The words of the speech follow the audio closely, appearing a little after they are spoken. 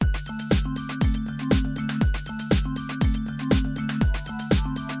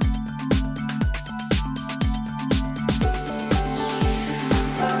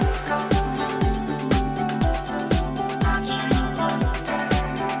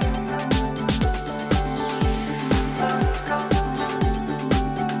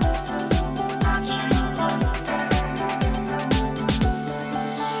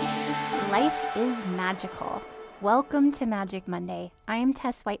Welcome to Magic Monday. I'm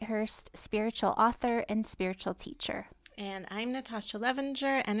Tess Whitehurst, spiritual author and spiritual teacher. And I'm Natasha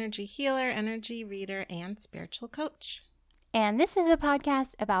Levenger, energy healer, energy reader, and spiritual coach. And this is a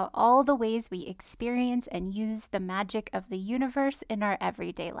podcast about all the ways we experience and use the magic of the universe in our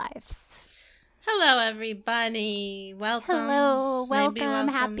everyday lives. Hello, everybody. Welcome. Hello. Welcome.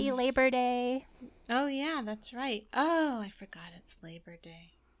 Happy Labor Day. Oh, yeah, that's right. Oh, I forgot it's Labor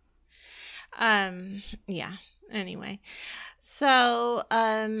Day. Yeah. Anyway, so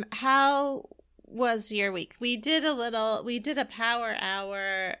how was your week? We did a power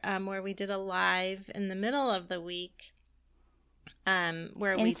hour where we did a live in the middle of the week.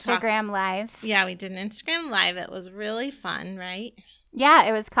 Where Instagram Live. Yeah, we did an Instagram Live. It was really fun, right? Yeah,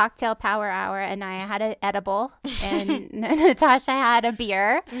 it was cocktail power hour, and I had an edible, and Natasha had a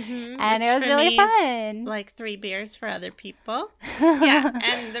beer, and it was really fun. Like 3 beers for other people. Yeah,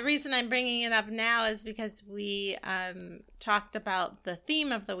 and the reason I'm bringing it up now is because we talked about the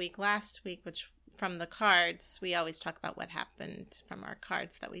theme of the week last week, which from the cards, we always talk about what happened from our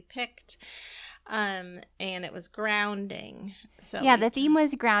cards that we picked, and it was grounding. So yeah, the theme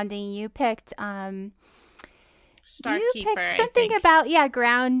was grounding. You picked Starkeeper, you picked something about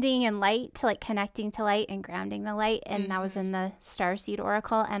grounding and light, to like connecting to light and grounding the light, and that was in the Starseed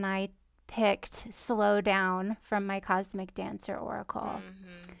Oracle. And I picked Slow Down from my Cosmic Dancer Oracle.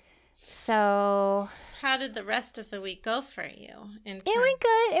 So how did the rest of the week go for you? It went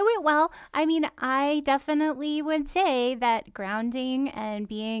good. It went well. I mean, I definitely would say that grounding and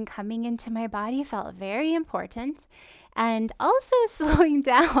coming into my body felt very important. And also slowing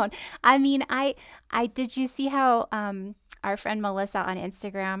down. I mean, I did you see how our friend Melissa on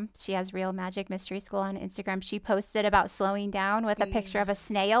Instagram, she has Real Magic Mystery School on Instagram, she posted about slowing down with a picture of a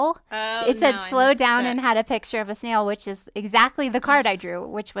snail. It said slow down and had a picture of a snail, which is exactly the card I drew,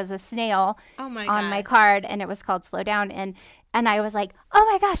 which was a snail on my card, and it was called Slow Down. And I was like, oh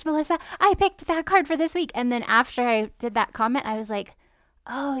my gosh, Melissa, I picked that card for this week. And then after I did that comment, I was like,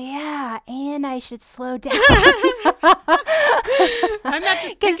 oh, yeah, and I should slow down. I'm not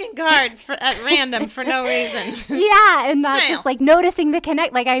just picking cards at random for no reason. Yeah, and not just like noticing the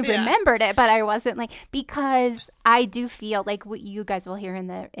connect. Like I remembered it, but I wasn't like, because I do feel like what you guys will hear in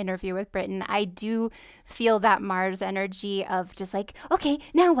the interview with Britten, I do feel that Mars energy of just like, okay,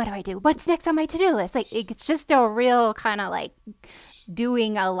 now what do I do? What's next on my to-do list? Like it's just a real kind of like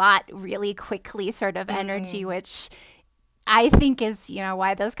doing a lot really quickly sort of energy, which I think is,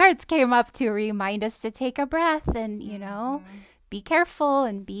 why those cards came up, to remind us to take a breath and, be careful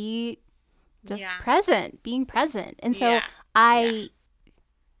and be just being present. And so I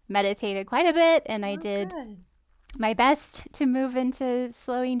meditated quite a bit, and I did my best to move into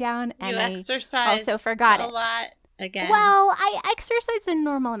slowing down. And I also forgot it. A lot again. Well, I exercised a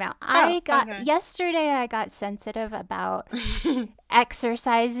normal amount. Yesterday I got sensitive about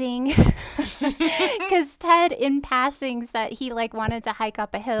exercising because Ted in passing said he wanted to hike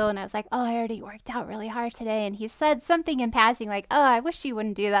up a hill, and I was like, oh, I already worked out really hard today, and he said something in passing like, oh, I wish you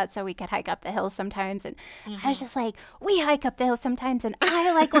wouldn't do that so we could hike up the hill sometimes. And I was just like, we hike up the hill sometimes, and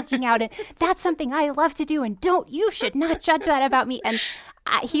I like working out, and that's something I love to do, and you should not judge that about me. And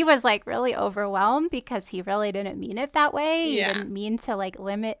he was really overwhelmed because he really didn't mean it that way. He didn't mean to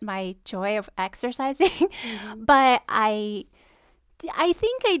limit my joy of exercising. But I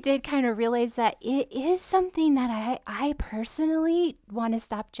think I did kind of realize that it is something that I personally want to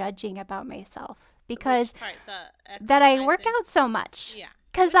stop judging about myself, because that I work out so much. Yeah.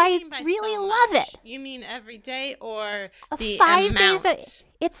 Because I really love it. You mean every day or the 5 amount? days?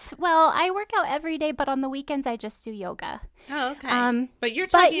 I work out every day, but on the weekends I just do yoga. Oh, okay. But you're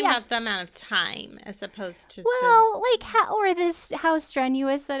talking about the amount of time as opposed to how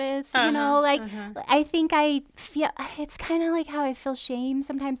strenuous that is. I think I feel it's kind of like how I feel shame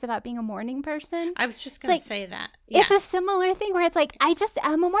sometimes about being a morning person. I was just going to say that. Yes. It's a similar thing where it's like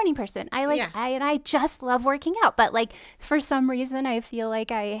I'm a morning person. I just love working out, but for some reason I feel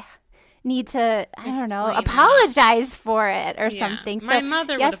like I need to apologize for it or something. So my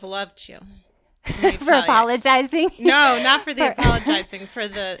mother would have loved you. For apologizing? No, not for the apologizing, for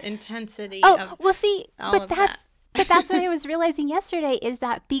the intensity of that's what I was realizing yesterday, is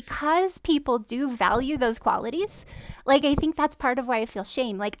that because people do value those qualities, I think that's part of why I feel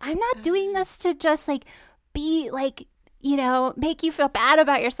shame. I'm not doing this to just be make you feel bad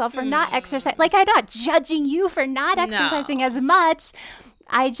about yourself for not exercising. I'm not judging you for not exercising as much.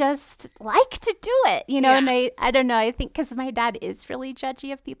 I just like to do it, and I don't know. I think because my dad is really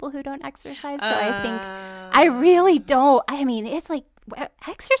judgy of people who don't exercise. So I think I really don't. I mean, it's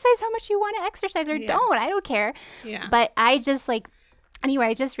exercise how much you want to exercise or don't. I don't care. Yeah. But I just Anyway,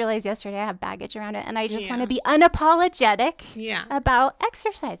 I just realized yesterday I have baggage around it, and I just want to be unapologetic about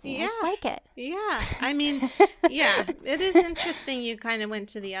exercising. I just like it. Yeah. I mean, it is interesting you kind of went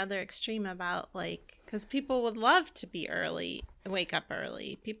to the other extreme about, like, because people would love to be early, wake up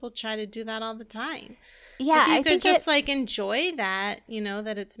early. People try to do that all the time. Yeah, if you could just like enjoy that,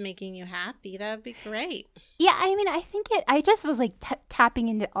 that it's making you happy, that would be great. Yeah, I mean, I just was like tapping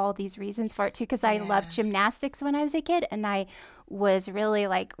into all these reasons for it too, because I loved gymnastics when I was a kid, and I was really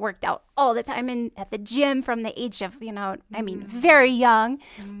like worked out all the time and at the gym from the age of, very young.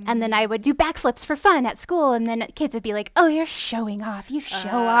 And then I would do backflips for fun at school, and then kids would be like, oh, you're showing off, you show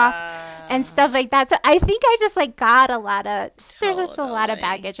off and stuff like that. So I think I just like got a lot of, there's just a lot of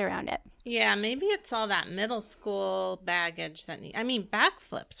baggage around it. Yeah, maybe it's all that middle school baggage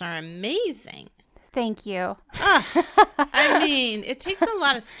backflips are amazing. Thank you. I mean, it takes a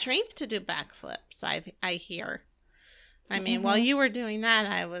lot of strength to do backflips, I hear. I mean, while you were doing that,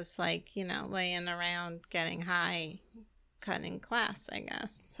 I was like, laying around getting high, cutting class, I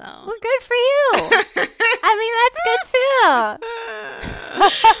guess. So. Well, good for you. I mean, that's good too.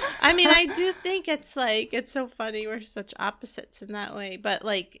 I mean, I do think it's so funny. We're such opposites in that way. But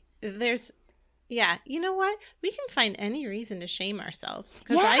like, you know what? We can find any reason to shame ourselves,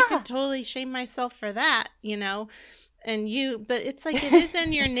 because I could totally shame myself for that, and but it's like, it is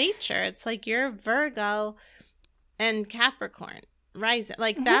in your nature. It's like you're Virgo and Capricorn rising,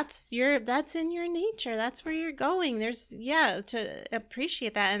 like that's in your nature. That's where you're going. There's to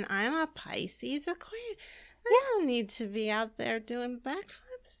appreciate that. And I'm a Pisces, Aquarius. I don't need to be out there doing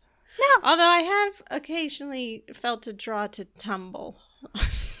backflips. No. Although I have occasionally felt a draw to tumble.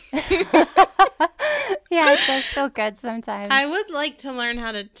 Yeah, it does feel good sometimes. I would like to learn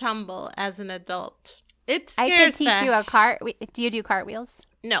how to tumble as an adult. It scares I could teach you a cart. Do you do cartwheels?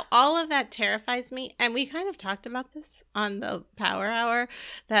 No, all of that terrifies me. And we kind of talked about this on the Power Hour,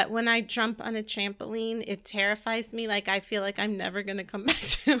 that when I jump on a trampoline, it terrifies me. Like, I feel like I'm never going to come back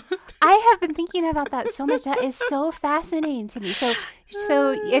to it. I have been thinking about that so much. That is so fascinating to me. So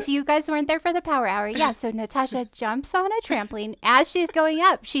if you guys weren't there for the Power Hour, so Natasha jumps on a trampoline. As she's going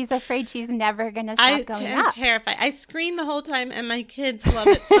up, she's afraid she's never going to stop going up. I'm terrified. I scream the whole time, and my kids love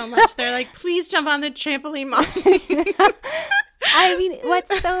it so much. They're like, please jump on the trampoline, Mom. I mean,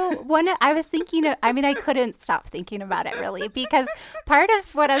 I couldn't stop thinking about it, really, because part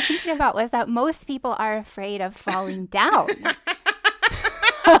of what I was thinking about was that most people are afraid of falling down.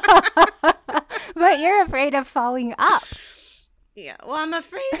 But you're afraid of falling up. Yeah, well, I'm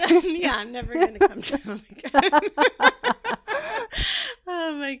afraid I'm never going to come down again.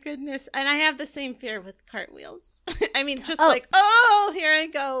 Oh, my goodness. And I have the same fear with cartwheels. I mean, just here I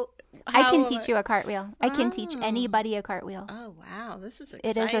go. I can teach you a cartwheel. I can teach anybody a cartwheel. Oh, wow. This is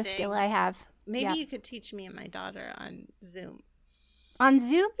exciting. It is a skill I have. Maybe you could teach me and my daughter on Zoom. On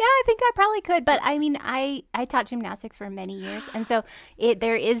Zoom? Yeah, I think I probably could. But I mean, I taught gymnastics for many years. And so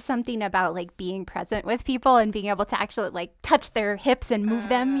there is something about like being present with people and being able to actually like touch their hips and move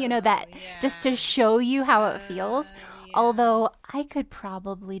them, just to show you how it feels. Yeah. Although I could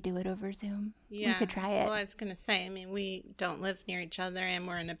probably do it over Zoom. Yeah. We could try it. Well, I was going to say, I mean, we don't live near each other and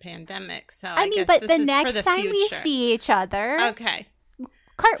we're in a pandemic. So but the next time we see each other. Okay.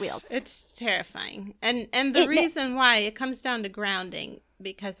 Cartwheels. It's terrifying. And the reason why, it comes down to grounding,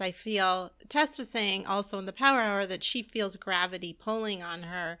 because I feel, Tess was saying also in the Power Hour that she feels gravity pulling on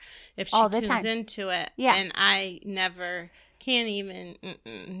her if she tunes into it. Yeah. And I never can't even,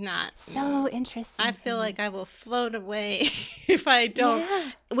 not. So interesting. I feel like I will float away if I don't,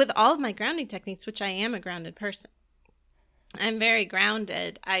 with all of my grounding techniques, which I am a grounded person. I'm very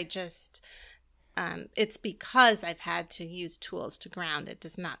grounded. I just... it's because I've had to use tools to ground. It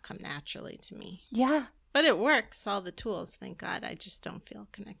does not come naturally to me. Yeah. But it works, all the tools, thank God. I just don't feel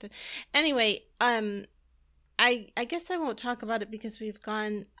connected. Anyway, I guess I won't talk about it because we've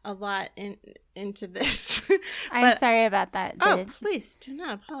gone a lot into this. I'm sorry about that. Please do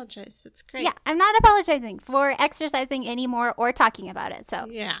not apologize. It's great. Yeah, I'm not apologizing for exercising anymore or talking about it. So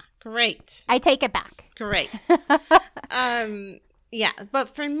yeah, great. I take it back. Great. Yeah, but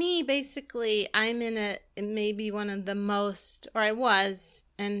for me, basically, I'm in maybe one of the most, or I was,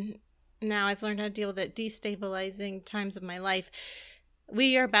 and now I've learned how to deal with it, destabilizing times of my life.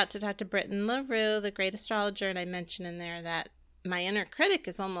 We are about to talk to Britten LaRue, the great astrologer, and I mentioned in there that my inner critic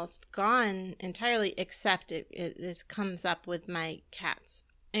is almost gone entirely, except it comes up with my cats.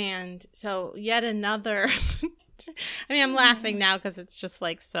 And so yet another... I mean, I'm laughing now because it's just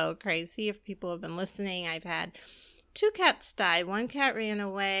like so crazy. If people have been listening, I've had... 2 cats died. 1 cat ran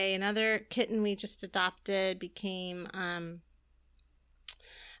away. Another kitten we just adopted became,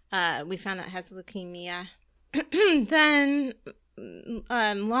 we found out has leukemia. Then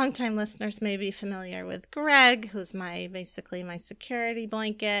longtime listeners may be familiar with Greg, who's basically my security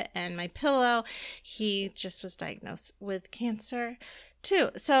blanket and my pillow. He just was diagnosed with cancer too.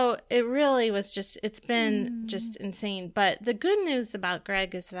 So it really was it's been just insane. But the good news about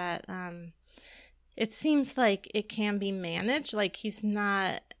Greg is that it seems like it can be managed. Like he's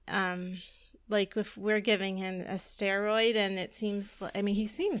not, like if we're giving him a steroid and it seems, he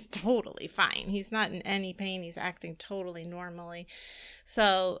seems totally fine. He's not in any pain. He's acting totally normally.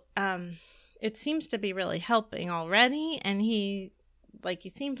 So it seems to be really helping already. And he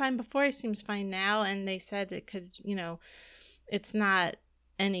seemed fine before, he seems fine now. And they said it could, it's not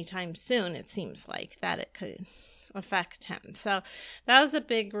anytime soon. It seems like that it could affect him. So that was a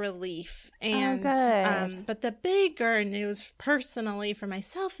big relief. And good. But the bigger news personally for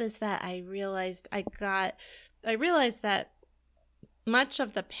myself is that I realized that much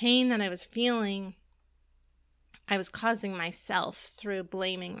of the pain that I was feeling, I was causing myself through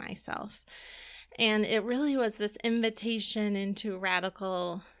blaming myself. And it really was this invitation into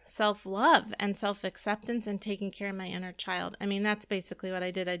radical self-love and self-acceptance and taking care of my inner child. That's basically what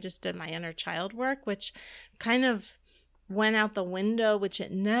I did. I just did my inner child work, which kind of went out the window, which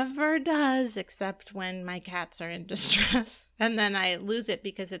it never does, except when my cats are in distress. And then I lose it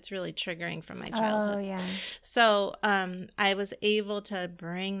because it's really triggering from my childhood. Oh, yeah. So I was able to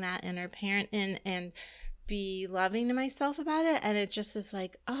bring that inner parent in and be loving to myself about it. And it just is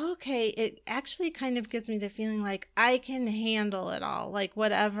like, oh, okay, it actually kind of gives me the feeling like I can handle it all. Like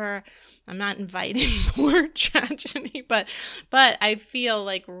whatever, I'm not inviting more tragedy, but I feel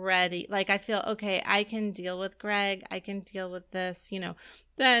like ready. Like I feel, okay, I can deal with Greg. I can deal with this,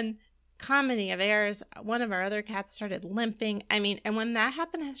 Then comedy of errors, one of our other cats started limping. And when that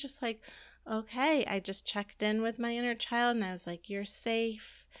happened, I was just like, okay, I just checked in with my inner child and I was like, you're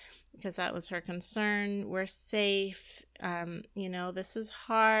safe. Because that was her concern. We're safe. This is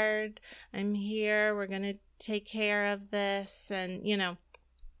hard. I'm here. We're going to take care of this. And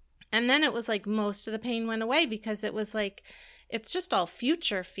then it was like most of the pain went away because it was like, it's just all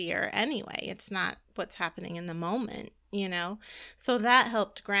future fear anyway. It's not what's happening in the moment, So that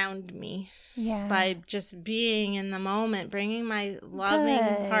helped ground me. Yeah. By just being in the moment, bringing my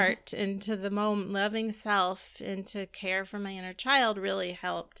loving heart into the moment, loving self into care for my inner child really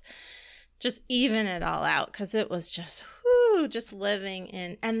helped just even it all out because it was just, just living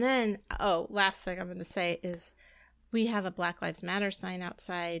in. And then, last thing I'm going to say is we have a Black Lives Matter sign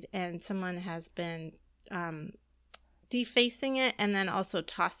outside and someone has been defacing it and then also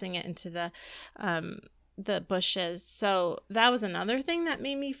tossing it into the bushes. So that was another thing that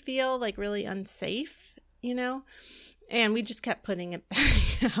made me feel like really unsafe, and we just kept putting it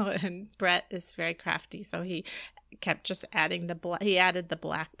back out. And Brett is very crafty, so he kept just adding he added the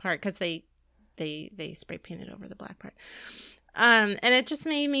black part because they spray painted over the black part. And it just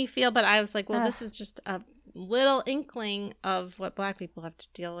made me feel, but I was like, well, this is just a little inkling of what Black people have to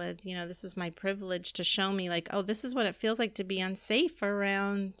deal with. This is my privilege to show me like, oh, this is what it feels like to be unsafe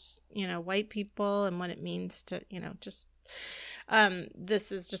around, white people and what it means to, just,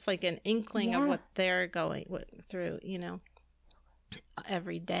 this is just like an inkling of what they're going through,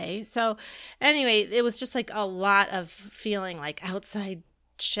 every day. So anyway, it was just like a lot of feeling like outside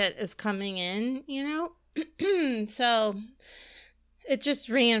shit is coming in, So it just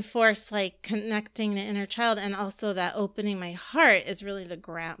reinforced like connecting the inner child, and also that opening my heart is really the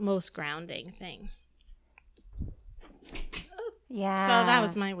most grounding thing. Yeah. So that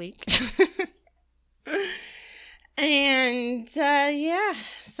was my week. And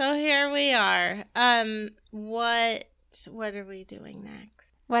so here we are. What are we doing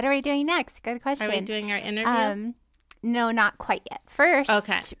next? What are we doing next? Good question. Are we doing our interview? No, not quite yet.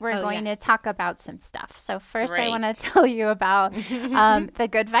 First, we're going to talk about some stuff. So first, I want to tell you about the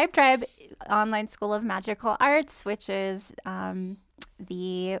Good Vibe Tribe Online School of Magical Arts, which is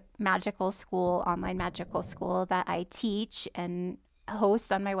the magical school, online magical school that I teach and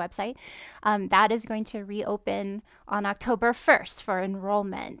host on my website. That is going to reopen on October 1st for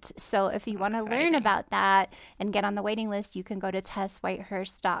enrollment. So if you want to learn about that and get on the waiting list, you can go to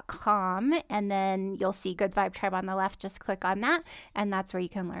tesswhitehurst.com and then you'll see Good Vibe Tribe on the left. Just click on that and that's where you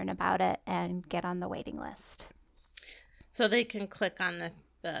can learn about it and get on the waiting list. So they can click on the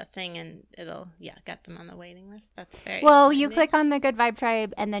thing and it'll get them on the waiting list. That's very well, you click on the Good Vibe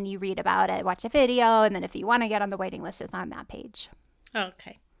Tribe and then you read about it, watch a video, and then if you want to get on the waiting list, it's on that page.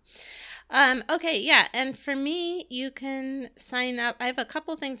 Okay. And for me, you can sign up. I have a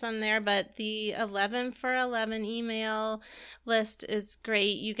couple things on there, but the 11 for 11 email list is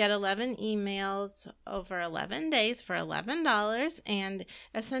great. You get 11 emails over 11 days for $11, and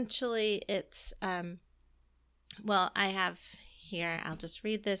essentially it's I have here. I'll just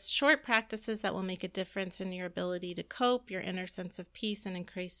read this. Short practices that will make a difference in your ability to cope, your inner sense of peace, and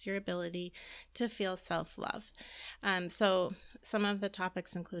increase your ability to feel self-love. So some of the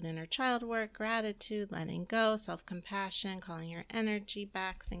topics include inner child work, gratitude, letting go, self-compassion, calling your energy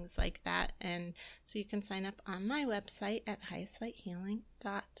back, things like that. And so you can sign up on my website at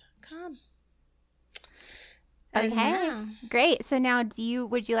highestlighthealing.com. Okay, great. So now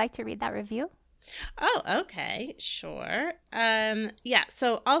would you like to read that review? Oh, okay, sure. Yeah,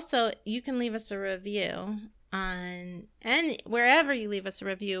 so also you can leave us a review on, and wherever you leave us a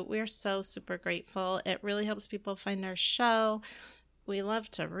review, we're so super grateful. It really helps people find our show. We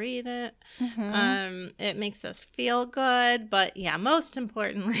love to read it. It makes us feel good, but yeah, most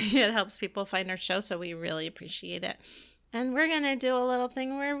importantly, it helps people find our show, so we really appreciate it. And we're going to do a little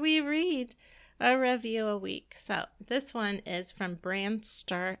thing where we read a review a week. So this one is from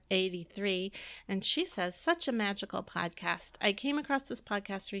Brandstar83, and she says, such a magical podcast. I came across this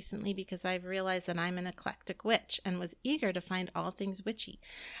podcast recently because I've realized that I'm an eclectic witch and was eager to find all things witchy.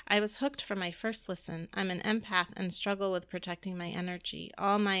 I was hooked from my first listen. I'm an empath and struggle with protecting my energy.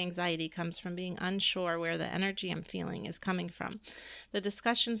 All my anxiety comes from being unsure where the energy I'm feeling is coming from. The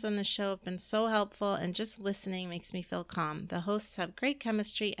discussions on the show have been so helpful, and just listening makes me feel calm. The hosts have great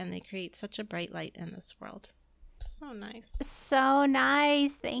chemistry, and they create such a bright light in this world. So nice. So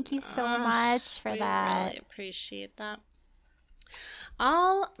nice. Thank you so much for that. We really appreciate that.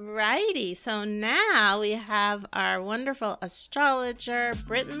 All righty. So now we have our wonderful astrologer,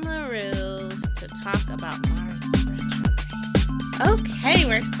 Britten LaRue, to talk about Mars retrograde. Okay,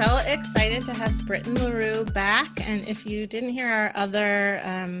 we're so excited to have Britten LaRue back. And if you didn't hear our other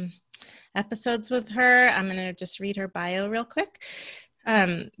episodes with her, I'm going to just read her bio real quick.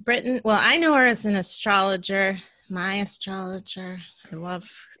 Britten, well, I know her as an astrologer, my astrologer. I love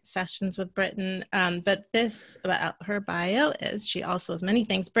sessions with Britten. But this about her bio is she also is many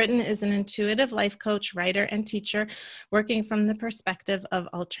things. Britten is an intuitive life coach, writer, and teacher working from the perspective of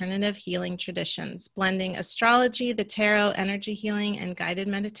alternative healing traditions, blending astrology, the tarot, energy healing, and guided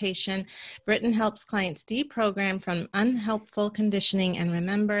meditation. Britten helps clients deprogram from unhelpful conditioning and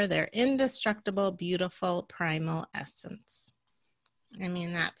remember their indestructible, beautiful, primal essence. I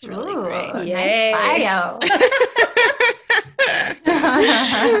mean, that's really great. Yay. Nice bio.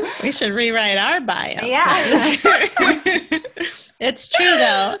 We should rewrite our bio. Yeah. It's true,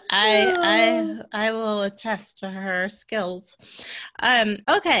 though. I will attest to her skills.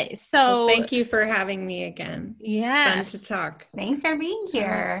 Okay, so thank you for having me again. Yes. Fun to talk. Thanks for being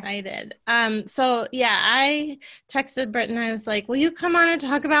here. I'm excited. So yeah, I texted Britten. I was like, will you come on and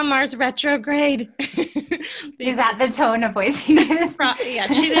talk about Mars retrograde? Is that the tone of voice you used? Yeah,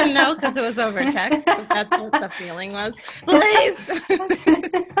 she didn't know because it was over text. But that's what the feeling was. Please.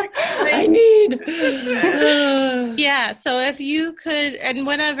 I need. Yeah, so if you could, and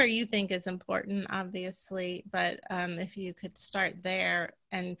whatever you think is important, obviously, but if you could start there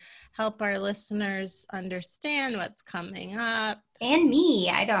and help our listeners understand what's coming up. And me,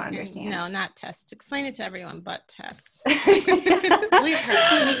 I don't understand. No, not Tess. Explain it to everyone but Tess. Leave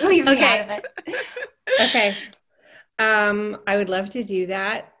her. Leave me out of it. Okay. I would love to do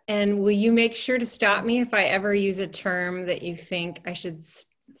that. And will you make sure to stop me if I ever use a term that you think I should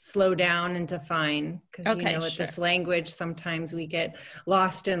slow down and define? Because you know, with this language, sometimes we get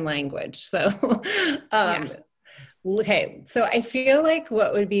lost in language. So, okay. So I feel like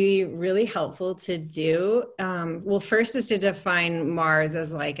what would be really helpful to do, well, first is to define Mars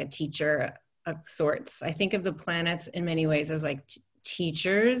as like a teacher of sorts. I think of the planets in many ways as like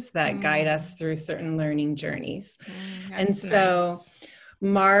teachers that guide us through certain learning journeys. And so nice.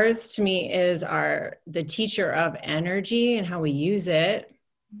 Mars to me is the teacher of energy and how we use it.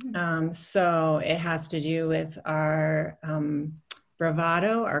 So it has to do with our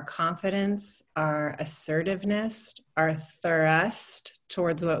bravado, our confidence, our assertiveness, our thrust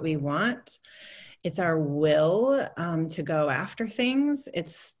towards what we want. It's our will to go after things.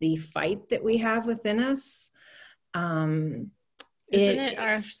 It's the fight that we have within us. Isn't it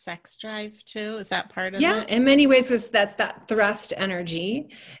our sex drive too? Is that part of it? Yeah, in many ways, that's that thrust energy.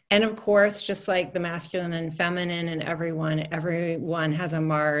 And of course, just like the masculine and feminine and everyone has a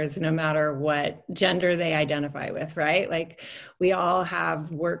Mars, no matter what gender they identify with, right? Like we all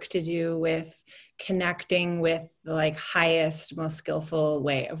have work to do with connecting with the like highest, most skillful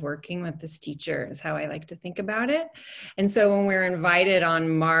way of working with this teacher is how I like to think about it. And so when we're invited on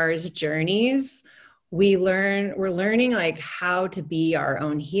Mars journeys, we're learning like how to be our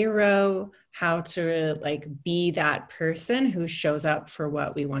own hero, how to like be that person who shows up for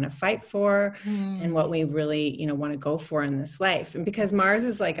what we want to fight for and what we really, you know, want to go for in this life. And because Mars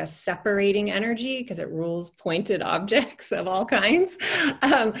is like a separating energy because it rules pointed objects of all kinds,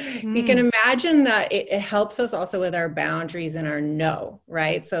 you can imagine that it helps us also with our boundaries and our no,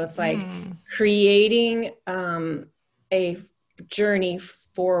 right? So it's like creating a journey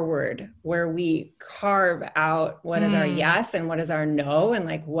forward where we carve out what is our yes and what is our no and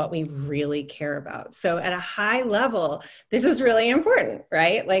like what we really care about. So at a high level, this is really important,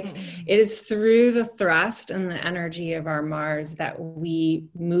 right? Like it is through the thrust and the energy of our Mars that we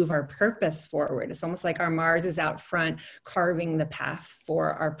move our purpose forward. It's almost like our Mars is out front carving the path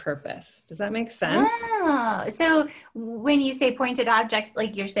for our purpose. Does that make sense? Oh, so when you say pointed objects,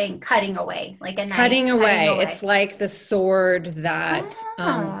 like you're saying cutting away, like a knife. Cutting away. It's like the sword that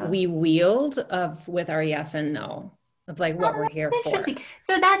we wield with our yes and no, of like what we're here for. Interesting.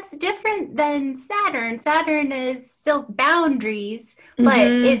 So that's different than Saturn. Saturn is still boundaries, but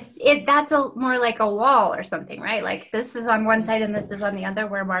that's more like a wall or something, right? Like this is on one side and this is on the other,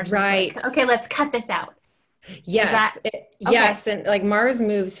 where Mars is like, okay, let's cut this out. Yes. Yes. And like Mars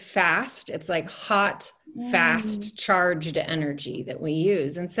moves fast. It's like hot, fast, charged energy that we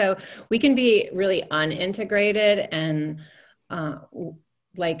use. And so we can be really unintegrated and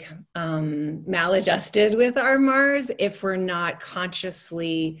maladjusted with our Mars if we're not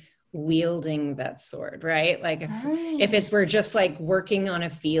consciously wielding that sword, right? Like if we're just like working on a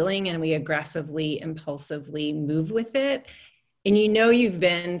feeling and we aggressively, impulsively move with it, and you know you've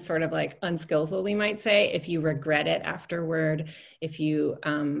been sort of like unskillful, we might say, if you regret it afterward, if you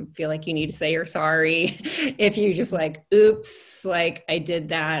feel like you need to say you're sorry, if you just like, oops, like I did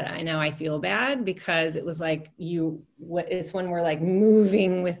that, I know I feel bad, because it was like it's when we're like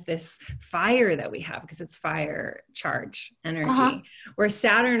moving with this fire that we have, because it's fire charge energy, where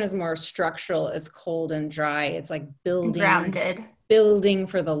Saturn is more structural, is cold and dry. It's like building, grounded. Building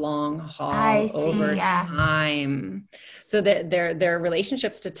for the long haul over time. So that their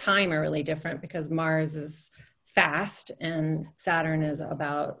relationships to time are really different, because Mars is fast and Saturn is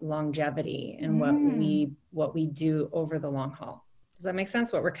about longevity and what we do over the long haul. Does that make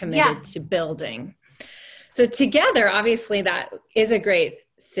sense? What we're committed to building. So together, obviously, that is a great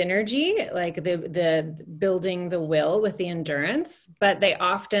synergy, like the building the will with the endurance, but they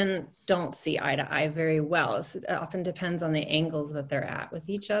often don't see eye to eye very well. It often depends on the angles that they're at with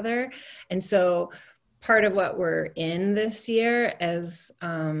each other. And so part of what we're in this year is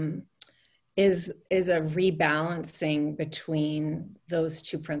a rebalancing between those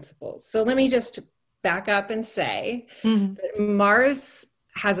two principles. So let me just back up and say that Mars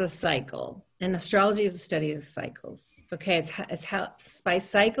has a cycle. And astrology is a study of cycles. Okay, it's how by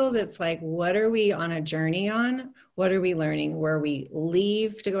cycles, it's like, what are we on a journey on? What are we learning? Where we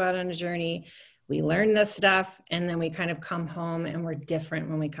leave to go out on a journey, we learn this stuff, and then we kind of come home and we're different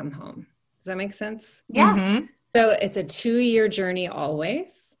when we come home. Does that make sense? Yeah. So it's a 2-year journey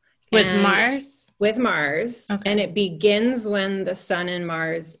always. With Mars? With Mars. Okay. And it begins when the Sun and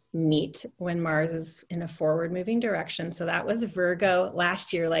Mars meet, when Mars is in a forward moving direction. So that was Virgo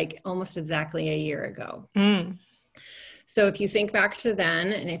last year, like almost exactly a year ago. So if you think back to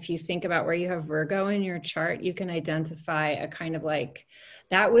then, and if you think about where you have Virgo in your chart, you can identify a kind of like,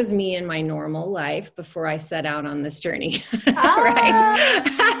 that was me in my normal life before I set out on this journey.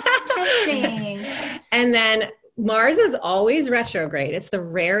 Right? Interesting. And then Mars is always retrograde. It's the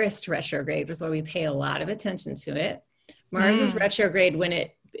rarest retrograde, which is why we pay a lot of attention to it. Mars is retrograde when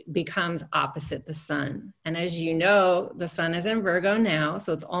it becomes opposite the Sun. And as you know, the Sun is in Virgo now,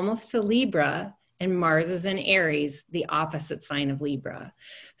 so it's almost to Libra, and Mars is in Aries, the opposite sign of Libra.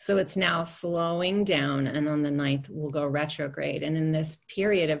 So it's now slowing down, and on the 9th, we'll go retrograde. And in this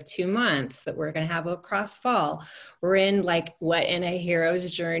period of 2 months that we're going to have across fall, we're in like what in a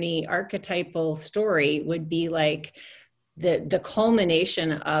hero's journey archetypal story would be like the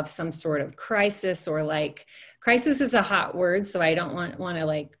culmination of some sort of crisis, or like, crisis is a hot word, so I don't want to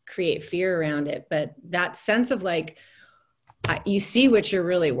like create fear around it, but that sense of like, you see what you're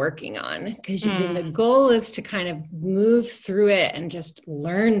really working on, because the goal is to kind of move through it and just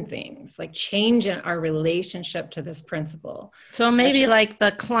learn things, like change our relationship to this principle. So maybe like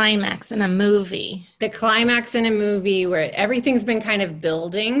the climax in a movie. The climax in a movie where everything's been kind of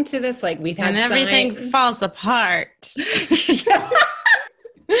building to this, like we've had, and everything falls apart.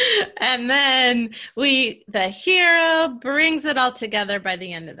 And then the hero brings it all together by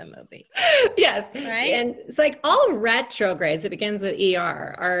the end of the movie. Yes. Right. And it's like all retrogrades, it begins with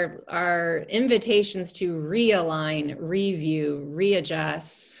ER, are invitations to realign, review,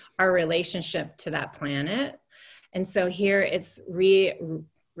 readjust our relationship to that planet. And so here it's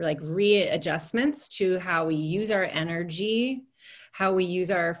readjustments to how we use our energy, how we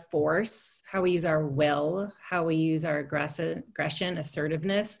use our force, how we use our will, how we use our aggression,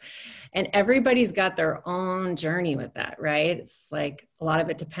 assertiveness. And everybody's got their own journey with that, right? It's like a lot of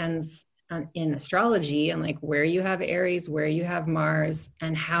it depends in astrology and like where you have Aries, where you have Mars,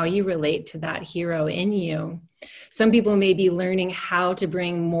 and how you relate to that hero in you. Some people may be learning how to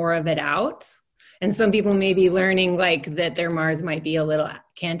bring more of it out. And some people may be learning like that their Mars might be a little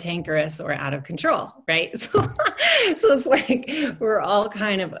cantankerous or out of control, right? So it's like we're all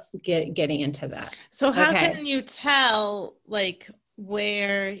kind of getting into that. So how can you tell like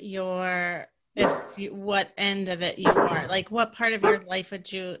where what end of it you are? Like what part of your life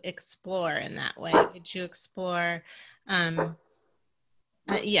would you explore in that way? Would you explore Sorry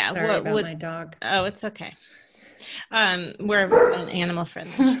about my dog. Oh, it's okay. We're an animal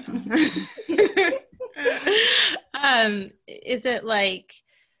friendly show. Is it like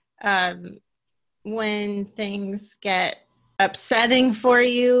when things get upsetting for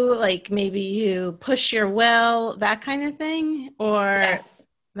you, like maybe you push your will, that kind of thing? Or yes.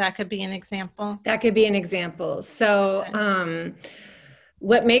 That could be an example? That could be an example. So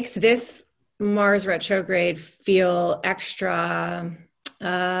what makes this Mars retrograde feel extra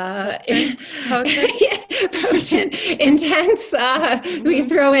potent, intense, we can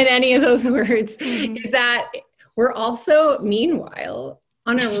throw in any of those words, is that we're also, meanwhile,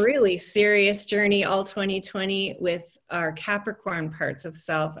 on a really serious journey all 2020 with our Capricorn parts of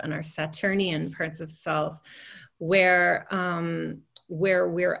self and our Saturnian parts of self, where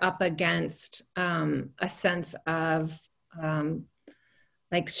we're up against a sense of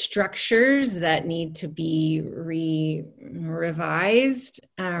like structures that need to be revised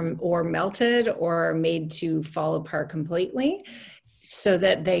or melted or made to fall apart completely so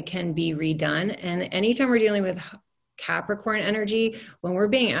that they can be redone. And anytime we're dealing with Capricorn energy, when we're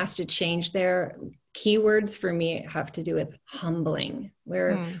being asked to change their keywords for me have to do with humbling.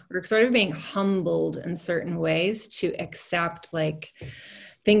 We're sort of being humbled in certain ways to accept like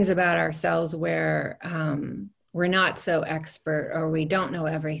things about ourselves where we're not so expert, or we don't know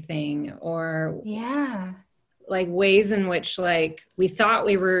everything, or like ways in which like we thought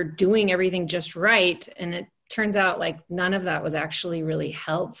we were doing everything just right, and it turns out like none of that was actually really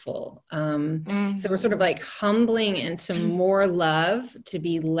helpful. So we're sort of like humbling into more love, to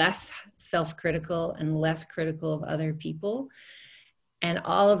be less self-critical and less critical of other people, and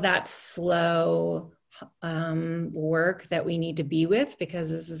all of that slow work that we need to be with, because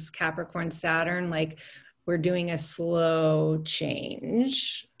this is Capricorn Saturn, like we're doing a slow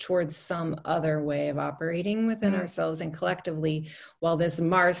change towards some other way of operating within ourselves and collectively, while this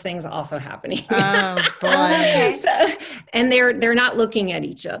Mars thing's also happening. Oh boy. And they're not looking at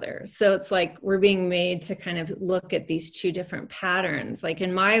each other. So it's like we're being made to kind of look at these two different patterns. Like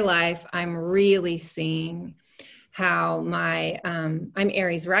in my life, I'm really seeing how I'm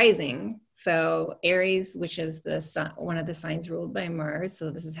Aries rising. So Aries, which is one of the signs ruled by Mars.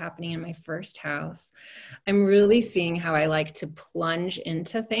 So this is happening in my first house. I'm really seeing how I like to plunge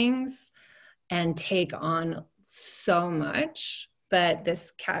into things and take on so much. But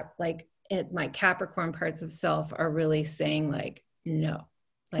this my Capricorn parts of self are really saying like, no,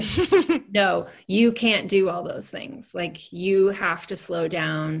 like, no, you can't do all those things. Like you have to slow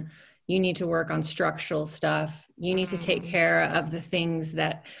down. You need to work on structural stuff. You need to take care of the things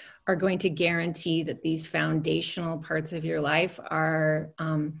that are going to guarantee that these foundational parts of your life are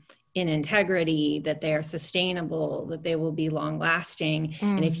in integrity, that they are sustainable, that they will be long lasting.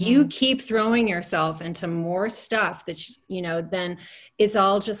 And if you keep throwing yourself into more stuff that, then it's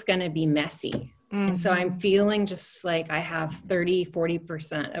all just going to be messy. And so I'm feeling just like I have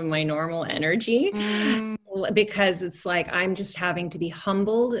 40% of my normal energy because it's like I'm just having to be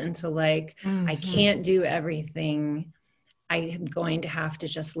humbled into like, I can't do everything. I am going to have to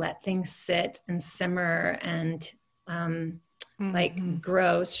just let things sit and simmer and like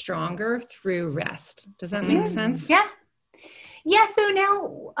grow stronger through rest. Does that make sense? Yeah. Yeah. So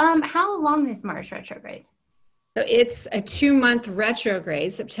now, how long is Mars retrograde? So it's a 2-month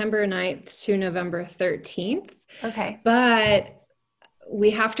retrograde, September 9th to November 13th. Okay. But we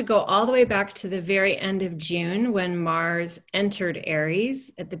have to go all the way back to the very end of June when Mars entered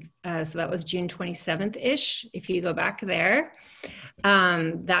Aries so that was June 27th-ish. If you go back there,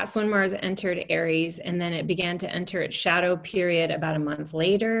 that's when Mars entered Aries, and then it began to enter its shadow period about a month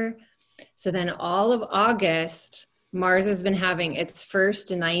later. So then all of August, Mars has been having its first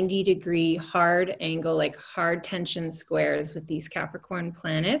 90-degree hard angle, like hard tension squares with these Capricorn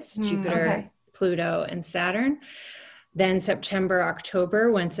planets, Jupiter, Pluto, and Saturn. Then September,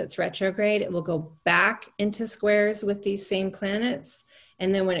 October, once it's retrograde, it will go back into squares with these same planets.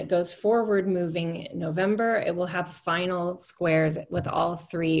 And then when it goes forward moving in November, it will have final squares with all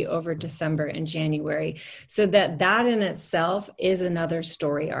three over December and January. So that in itself is another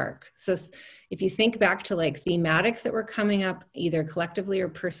story arc. So if you think back to like thematics that were coming up either collectively or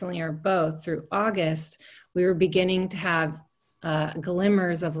personally or both through August, we were beginning to have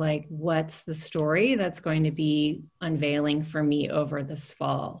glimmers of like, what's the story that's going to be unveiling for me over this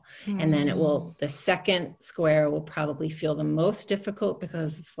fall. And then the second square will probably feel the most difficult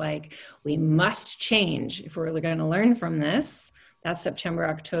because it's like, we must change if we're going to learn from this. That's September,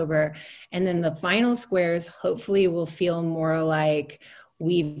 October. And then the final squares hopefully will feel more like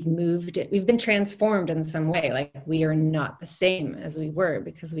we've been transformed in some way. Like we are not the same as we were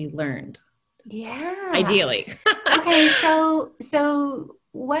because we learned. Yeah. Ideally. Okay, so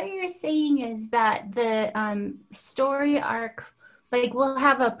what you're saying is that the story arc, like we'll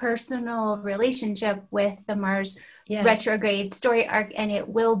have a personal relationship with the Mars retrograde story arc, and it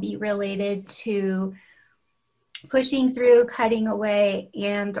will be related to pushing through, cutting away,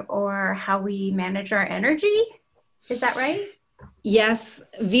 and or how we manage our energy. Is that right? Yes,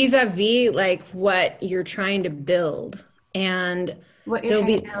 vis-a-vis like what you're trying to build and what you're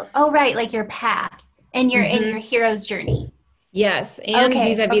trying to build. Oh, right, like your path and your in your hero's journey. Yes, and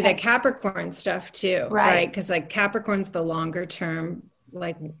vis-a-vis the Capricorn stuff too, right? Because like Capricorn's the longer term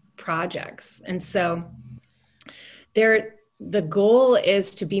like projects, and so the goal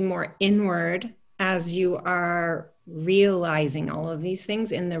is to be more inward as you are realizing all of these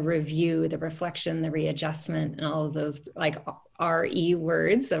things in the review, the reflection, the readjustment, and all of those like RE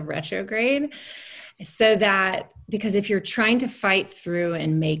words of retrograde. So that, because if you're trying to fight through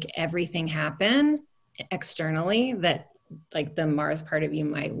and make everything happen externally that like the Mars part of you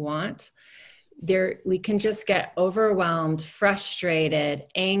might want, we can just get overwhelmed, frustrated,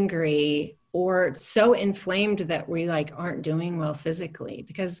 angry, or so inflamed that we like aren't doing well physically,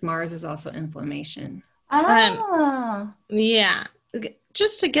 because Mars is also inflammation. Yeah.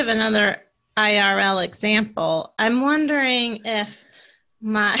 Just to give another IRL example, I'm wondering if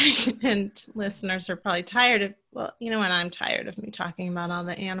and listeners are probably tired of, well, you know what, I'm tired of me talking about all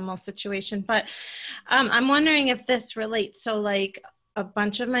the animal situation, but I'm wondering if this relates. So like a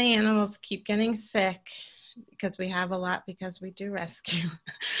bunch of my animals keep getting sick because we have a lot, because we do rescue.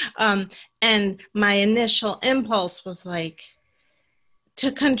 And my initial impulse was like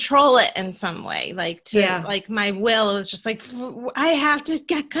to control it in some way, like like my will was just like, I have to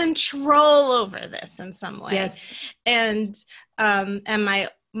get control over this in some way. Yes. And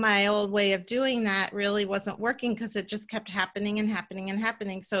my old way of doing that really wasn't working because it just kept happening and happening and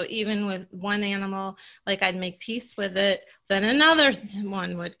happening. So even with one animal, like I'd make peace with it, then another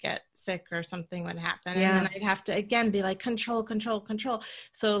one would get sick or something would happen. And then I'd have to again be like, control.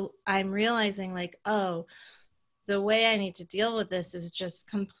 So I'm realizing like, oh, the way I need to deal with this is just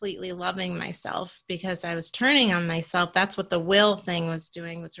completely loving myself, because I was turning on myself. That's what the will thing was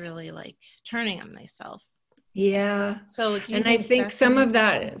doing, was really like turning on myself. Yeah. So I think some of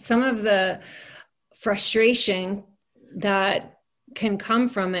the frustration that can come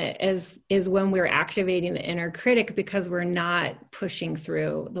from it is when we're activating the inner critic, because we're not pushing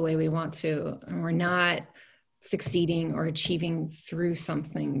through the way we want to, and we're not succeeding or achieving through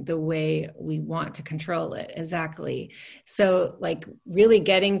something the way we want to control it. Exactly. So like really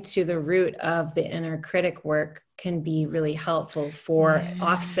getting to the root of the inner critic work can be really helpful for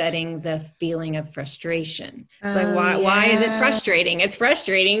offsetting the feeling of frustration. It's like, why is it frustrating? It's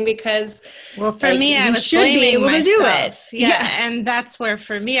frustrating because, well, for me, I was should be able to do it. Yeah. And that's where,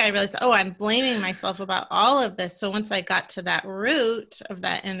 for me, I realized, I'm blaming myself about all of this. So once I got to that root of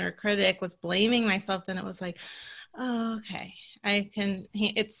that inner critic, was blaming myself, then it was like, oh, okay,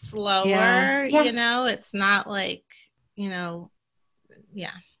 it's slower, you know, it's not like, you know,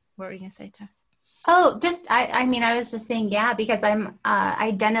 What were you going to say, Tess? Oh, I mean, I was just saying, because I'm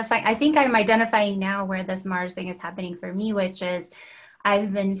I think I'm identifying now where this Mars thing is happening for me, which is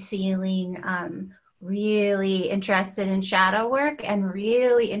I've been feeling really interested in shadow work and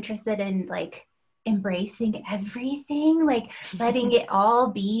really interested in like embracing everything, like letting it all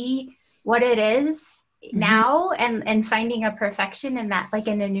be what it is now, and finding a perfection in that, like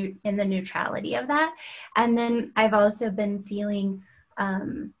in the neutrality of that. And then I've also been feeling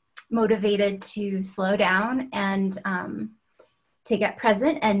motivated to slow down and to get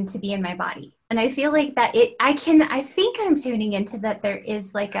present and to be in my body. And I feel like that I think I'm tuning into that there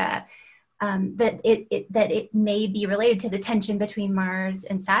is like a that it may be related to the tension between Mars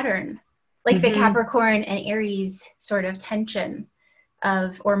and Saturn, like the Capricorn and Aries sort of tension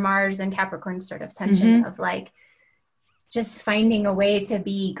or Mars and Capricorn sort of tension of like just finding a way to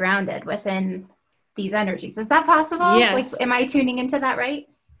be grounded within these energies. Is that possible? Yes. Like, am I tuning into that right?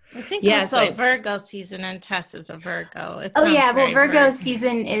 I think also Virgo season, and Tess is a Virgo. Well, Virgo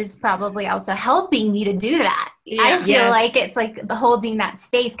season is probably also helping me to do that. Yeah. I feel like it's like holding that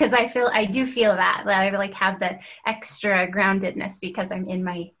space, because I do feel that I like have the extra groundedness because I'm in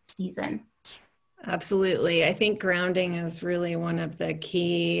my season. Absolutely. I think grounding is really one of the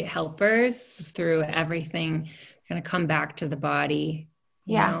key helpers through everything. Kind of come back to the body.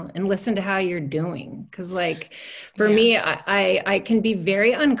 You know, and listen to how you're doing. Because like for me, I can be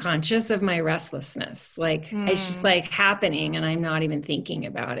very unconscious of my restlessness. Like it's just like happening and I'm not even thinking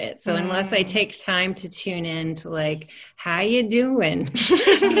about it. So unless I take time to tune in to like, how you doing?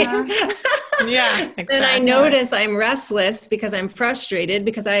 Yeah, exactly. Then I notice I'm restless because I'm frustrated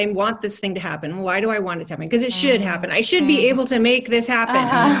because I want this thing to happen. Why do I want it to happen? Because it should happen. I should be able to make this happen.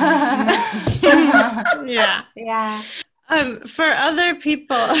 Yeah. For other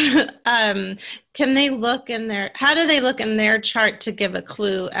people, can they look how do they look in their chart to give a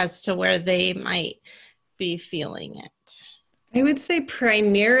clue as to where they might be feeling it? I would say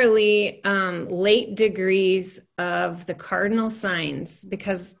primarily late degrees of the cardinal signs,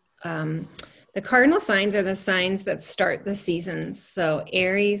 because the cardinal signs are the signs that start the seasons. So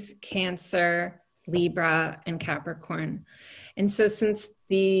Aries, Cancer, Libra, and Capricorn. And so since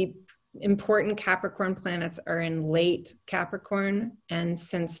the important Capricorn planets are in late Capricorn, and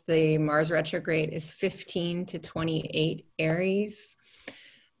since the Mars retrograde is 15 to 28 Aries,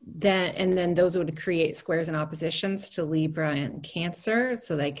 then those would create squares and oppositions to Libra and Cancer,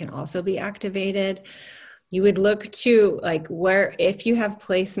 so they can also be activated. You would look to like where, if you have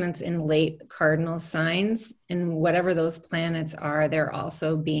placements in late cardinal signs, and whatever those planets are, they're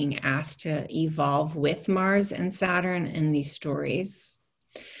also being asked to evolve with Mars and Saturn in these stories.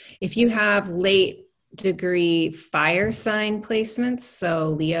 If you have late degree fire sign placements, so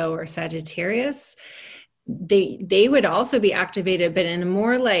Leo or Sagittarius, they would also be activated, but in a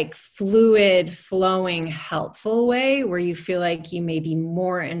more like fluid, flowing, helpful way, where you feel like you may be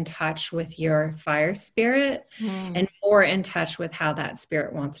more in touch with your fire spirit and more in touch with how that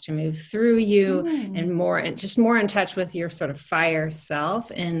spirit wants to move through you, and more in touch with your sort of fire self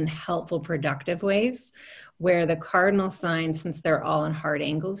in helpful, productive ways. Where the cardinal signs, since they're all in hard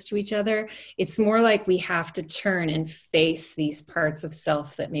angles to each other, it's more like we have to turn and face these parts of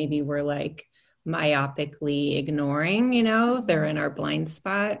self that maybe we're like myopically ignoring, you know, they're in our blind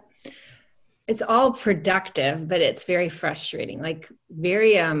spot. It's all productive, but it's very frustrating. Like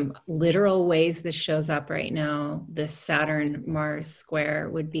very literal ways this shows up right now, this Saturn Mars square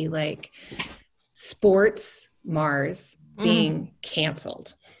would be like sports Mars being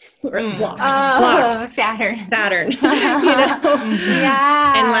canceled or blocked. Saturn, you know?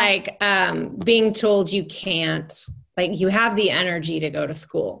 And like being told you can't, like you have the energy to go to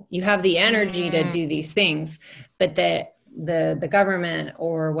school, you have the energy to do these things, but the government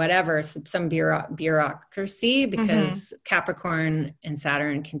or whatever, some bureaucracy, because Capricorn and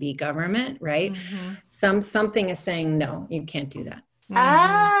Saturn can be government, right? Something is saying, no, you can't do that.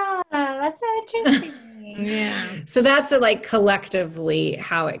 That's so interesting. So that's like collectively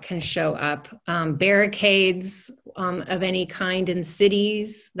how it can show up. Barricades of any kind in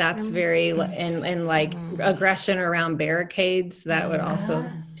cities, that's very, and like aggression around barricades, that would also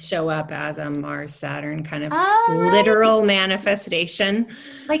show up as a Mars Saturn kind of literal manifestation.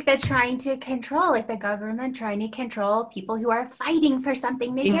 Like they're trying to control, like the government trying to control people who are fighting for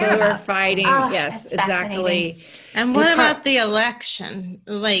something they care about. People who are fighting, yes, exactly. And what about the election?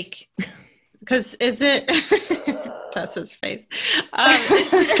 Like, because is it Tessa's face?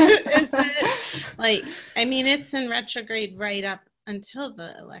 Is it like, I mean, it's in retrograde right up until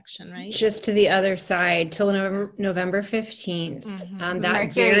the election, right? Just to the other side till November 15th. That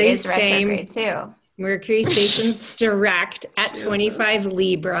Mercury is retrograde too. Mercury stations direct at 25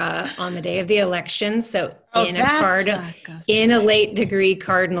 Libra on the day of the election. So in a late degree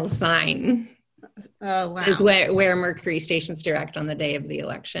cardinal sign. Oh, wow. Is where Mercury stations direct on the day of the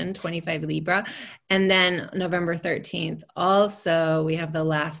election, 25 Libra. And then November 13th, also we have the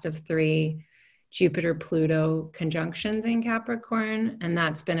last of 3 Jupiter-Pluto conjunctions in Capricorn. And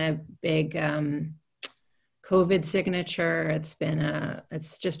that's been a big COVID signature.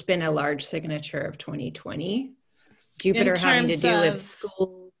 It's just been a large signature of 2020. Jupiter having to do with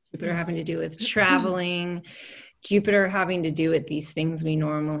schools, Jupiter having to do with traveling, Jupiter having to do with these things we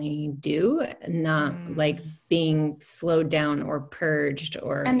normally do, not like being slowed down or purged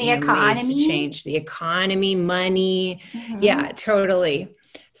or and the economy, made to change the economy, money. Yeah, totally.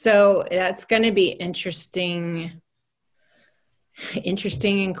 So that's going to be interesting.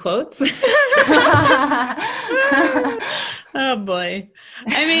 interesting in quotes. Oh boy.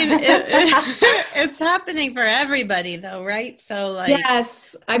 I mean, it's happening for everybody though, right? So like,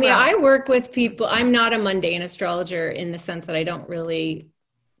 yes. I mean, I work with people. I'm not a mundane astrologer in the sense that I don't really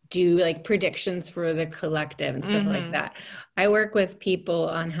do like predictions for the collective and stuff like that. I work with people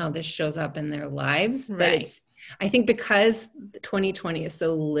on how this shows up in their lives, but I think because 2020 is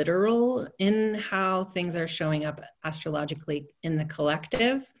so literal in how things are showing up astrologically in the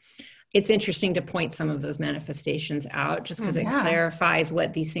collective, it's interesting to point some of those manifestations out just because it clarifies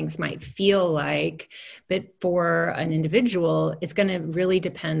what these things might feel like. But for an individual, it's going to really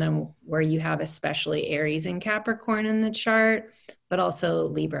depend on where you have, especially Aries and Capricorn in the chart, but also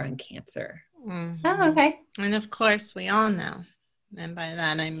Libra and Cancer. Oh, okay. And of course, we all know, and by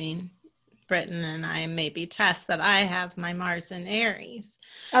that I mean Britten and I, maybe Tess, that I have my Mars in Aries.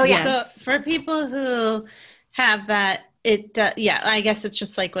 Oh, yeah. So for people who have that, I guess it's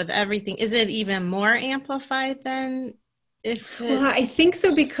just like with everything. Is it even more amplified than well, I think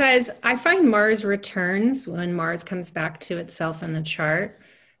so, because I find Mars returns when Mars comes back to itself in the chart,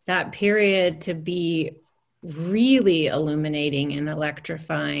 that period to be really illuminating and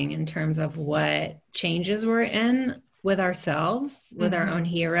electrifying in terms of what changes we're in with ourselves, with our own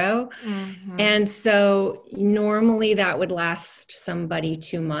hero. And so normally that would last somebody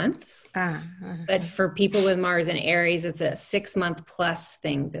 2 months. But for people with Mars and Aries, it's a 6-month plus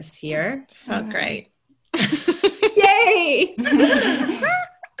thing this year. So great. Yay!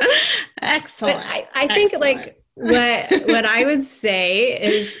 Excellent. But I think like what I would say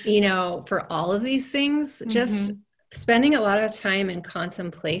is, for all of these things, just spending a lot of time in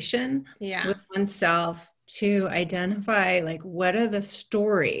contemplation with oneself to identify like what are the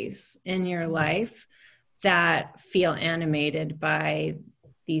stories in your life that feel animated by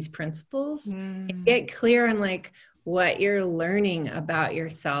these principles. And get clear on like what you're learning about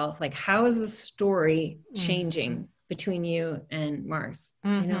yourself. Like, how is the story changing between you and Mars?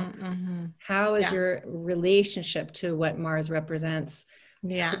 How is your relationship to what Mars represents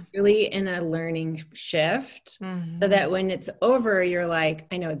really in a learning shift, so that when it's over, you're like,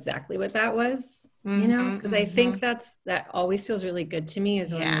 I know exactly what that was, because I think that always feels really good to me,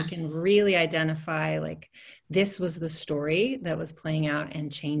 is when we can really identify like, this was the story that was playing out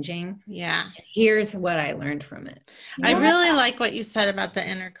and changing. Here's what I learned from it. I really like what you said about the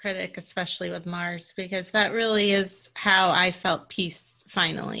inner critic, especially with Mars, because that really is how I felt peace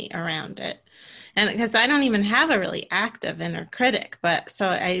finally around it. And because I don't even have a really active inner critic, but so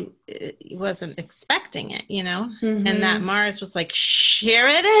I wasn't expecting it, and that Mars was like, here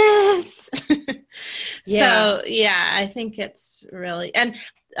it is. So I think it's really, and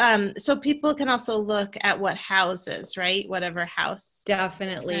so people can also look at what houses, right? Whatever house.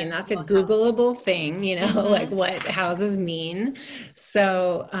 Definitely. And that's a Googleable thing, like what houses mean.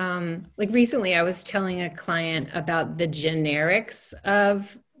 So like recently I was telling a client about the generics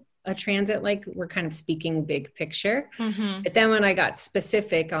of a transit, like we're kind of speaking big picture. But then when I got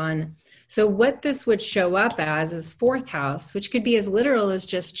specific on, so what this would show up as is 4th house, which could be as literal as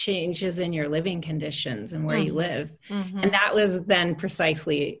just changes in your living conditions and where you live. And that was then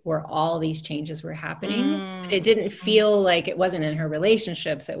precisely where all these changes were happening. It didn't feel like it wasn't in her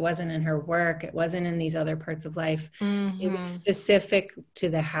relationships. It wasn't in her work. It wasn't in these other parts of life. It was specific to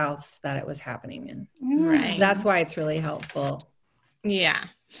the house that it was happening in. Right. So that's why it's really helpful. Yeah.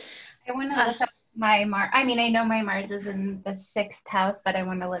 I want to look up my Mars. I mean, I know my Mars is in the 6th house, but I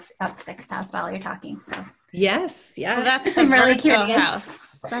want to look up 6th house while you're talking. So yes. Well, that's the I'm really Virgo curious.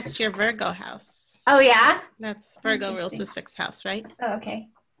 house. That's your Virgo house. Oh, yeah? That's Virgo rules the 6th house, right? Oh, okay.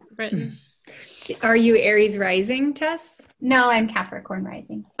 Britten. Are you Aries rising, Tess? No, I'm Capricorn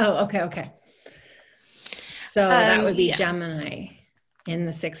rising. Oh, okay. So that would be Gemini in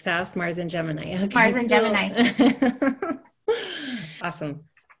the 6th house, Mars in Gemini. Okay, Mars in Gemini. Awesome.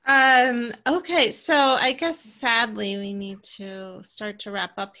 Okay, so I guess sadly we need to start to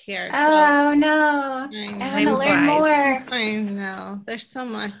wrap up here. Oh no, I want to learn more. I know there's so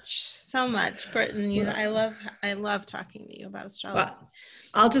much, Britten. I love talking to you about astrology. Well,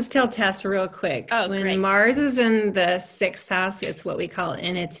 I'll just tell Tess real quick. When great. Mars is in the 6th house, it's what we call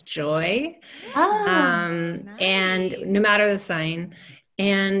in its joy. Nice. And no matter the sign,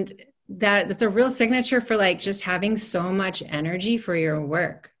 and that's a real signature for like just having so much energy for your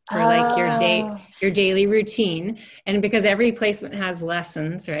work, for like your daily routine. And because every placement has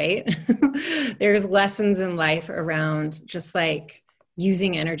lessons, right? There's lessons in life around just like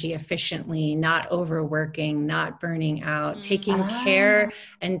using energy efficiently, not overworking, not burning out, taking care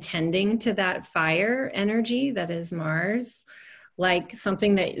and tending to that fire energy that is Mars. like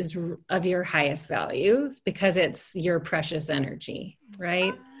something that is of your highest values because it's your precious energy,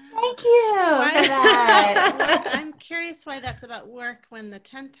 right? Thank you for that. I'm curious why that's about work when the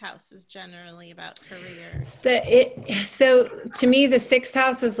 10th house is generally about career. So to me, the 6th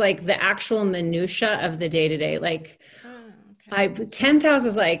house is like the actual minutia of the day-to-day. Like 10th house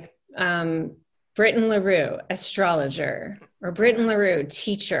is like Britten LaRue, astrologer, or Britten LaRue,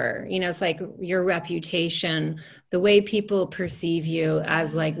 teacher. You know, it's like your reputation, the way people perceive you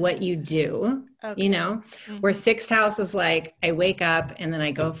as like what you do, you know, where 6th house is like, I wake up and then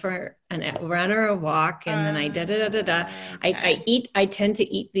I go for a run or a walk and then I da-da-da-da-da. I tend to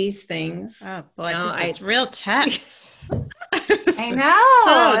eat these things. Oh boy, this is real tests. I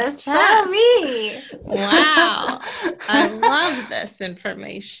know. It's so me. Wow. I love this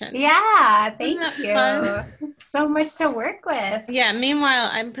information. Yeah, thank you. So much to work with. Yeah, meanwhile,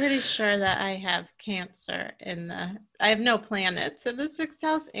 I'm pretty sure that I have Cancer I have no planets in the 6th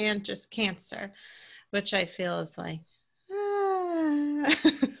house and just Cancer, which I feel is like,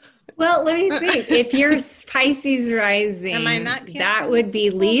 Well, let me think. If you're Pisces rising, am I not Cancer that would be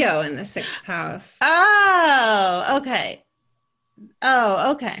Leo in the 6th house. Oh, okay.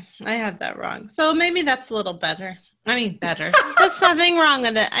 Oh, okay. I had that wrong. So maybe that's a little better. I mean, better. There's nothing wrong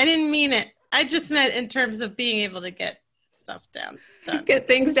with it. I didn't mean it. I just meant in terms of being able to get stuff done. Get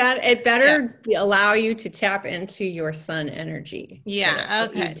things done. It better allow you to tap into your sun energy. Yeah.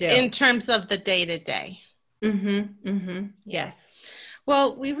 Okay. In terms of the day-to-day. Yes.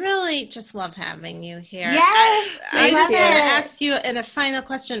 Well, we really just love having you here. Yes, I just want to ask you in a final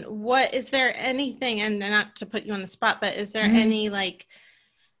question, is there anything, and not to put you on the spot, but is there any like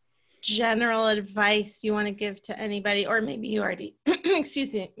general advice you want to give to anybody, or maybe you already,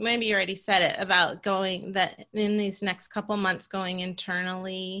 maybe you already said it, about going that in these next couple months going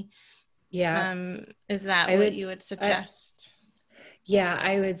internally? Yeah. Is that what you would suggest?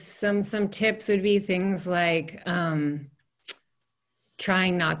 I would, some tips would be things like,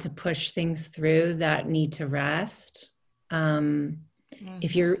 trying not to push things through that need to rest.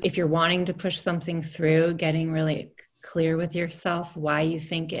 If you're wanting to push something through, getting really clear with yourself why you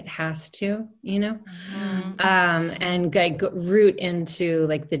think it has to, you know, and like root into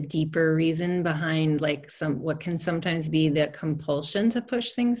like the deeper reason behind like what can sometimes be the compulsion to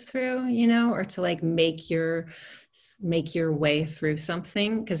push things through, you know, or to like make your way through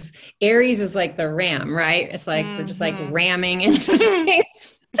something, because Aries is like the ram, right? It's like we're just like ramming into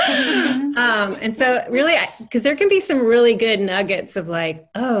things. And so really, because there can be some really good nuggets of like,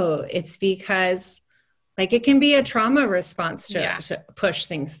 oh, it's because like it can be a trauma response to push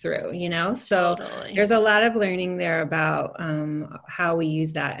things through, you know? So there's a lot of learning there about how we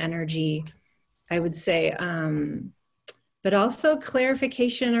use that energy, I would say. But also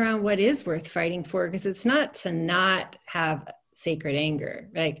clarification around what is worth fighting for, because it's not to not have sacred anger,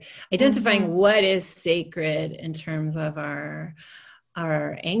 like identifying what is sacred in terms of our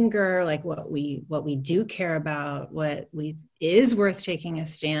anger, like what we do care about, what is worth taking a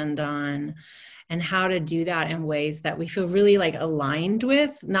stand on, and how to do that in ways that we feel really like aligned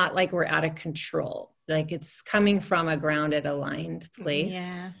with, not like we're out of control. Like it's coming from a grounded, aligned place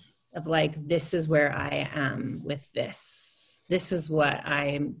of like, this is where I am with this. This is what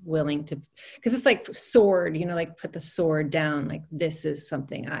I'm willing to, because it's like sword, you know, like put the sword down. Like this is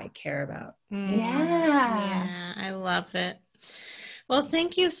something I care about. Yeah, I love it. Well,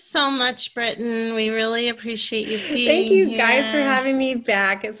 thank you so much, Britten. We really appreciate you being Thank you here. guys for having me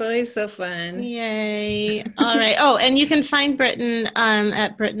back. It's always so fun. Yay. All right. Oh, and you can find Britten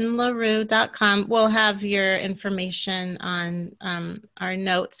at BrittenLaRue.com. We'll have your information on our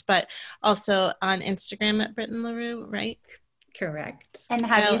notes, but also on Instagram at Britten LaRue, right? Correct. And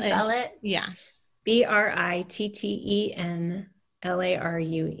how do you spell it? Yeah. BrittenLaRue.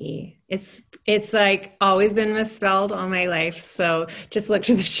 It's like always been misspelled all my life, so just look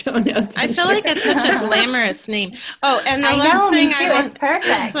to the show notes. I feel like it's such a glamorous name. Oh, and the last thing it's perfect.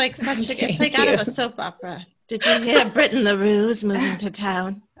 It's like it's like out of a soap opera. Did you hear Britten LaRue's moving to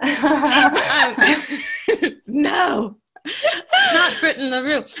town? No. Not Britten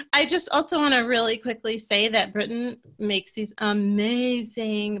LaRue. I just also want to really quickly say that Britten makes these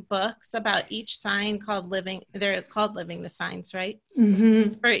amazing books about each sign they're called Living the Signs, right?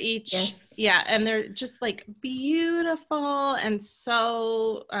 For each. Yes. Yeah. And they're just like beautiful and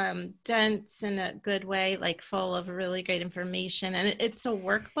so dense in a good way, like full of really great information. And it's a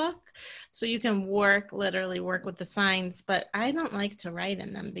workbook. So you can literally work with the signs, but I don't like to write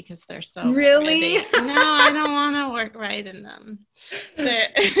in them because they're so really pretty. No, I don't want to write write in them.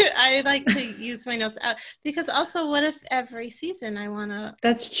 I like to use my notes out because also what if every season I want to.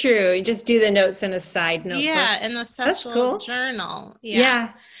 That's true. You just do the notes in a side notebook. Yeah, in the social cool. journal.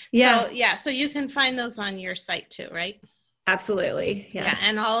 Yeah. So you can find those on your site too, right? Absolutely. Yes. Yeah,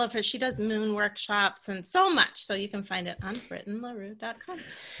 and all of her, she does moon workshops and so much. So you can find it on BrittenLaRue.com.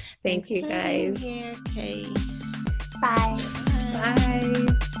 Thank you, guys. Being here, Kay. Bye. Bye.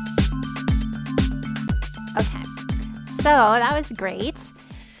 Okay, so that was great.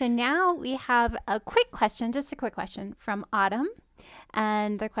 So now we have a quick question, just a quick question from Autumn.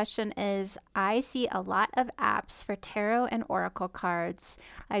 And the question is, I see a lot of apps for tarot and oracle cards.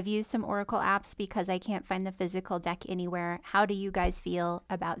 I've used some oracle apps because I can't find the physical deck anywhere. How do you guys feel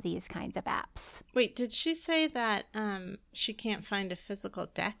about these kinds of apps? Wait, did she say that she can't find a physical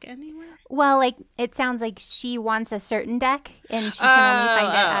deck anywhere? Well, like it sounds like she wants a certain deck and she can only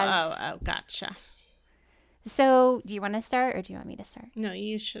find it as... Oh, gotcha. So do you want to start or do you want me to start? No,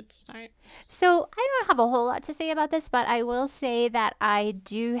 you should start. So I don't have a whole lot to say about this, but I will say that I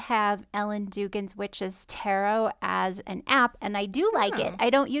do have Ellen Dugan's Witches Tarot as an app, and I do like it. I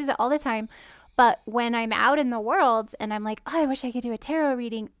don't use it all the time, but when I'm out in the world and I'm like, oh, I wish I could do a tarot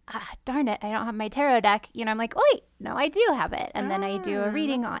reading. Darn it, I don't have my tarot deck. I'm like, oh, wait, no, I do have it. And then I do a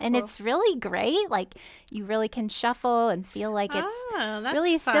reading on, and it's really great. Like you really can shuffle and feel like it's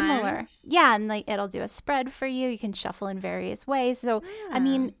really fun. Similar. Yeah, and like it'll do a spread for you. You can shuffle in various ways. So, I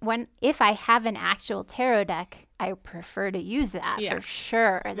mean, if I have an actual tarot deck, I prefer to use that for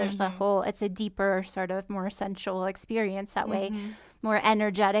sure. There's it's a deeper sort of more sensual experience that way, more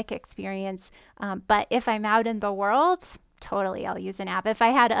energetic experience. But if I'm out in the world, totally, I'll use an app. If I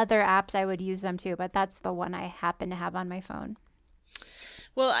had other apps, I would use them too, but that's the one I happen to have on my phone.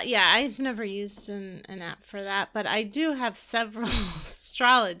 Well, yeah, I've never used an app for that, but I do have several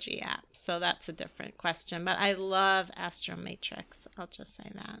astrology apps, so that's a different question. But I love Astromatrix. I'll just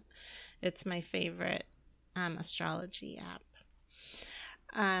say that. It's my favorite astrology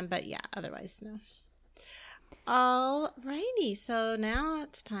app. But yeah, otherwise, no. All righty, so now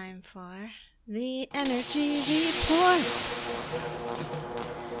it's time for the energy report.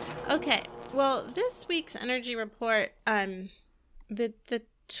 Okay, well, this week's energy report, the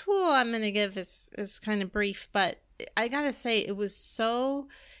tool I'm going to give is kind of brief, but I got to say it was so,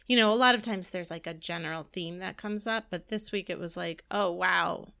 a lot of times there's like a general theme that comes up, but this week it was like, oh,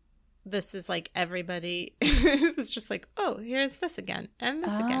 wow, this is like everybody, it was just like, oh, here's this again and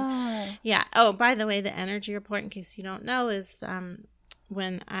this again. Yeah. Oh, by the way, the energy report, in case you don't know, is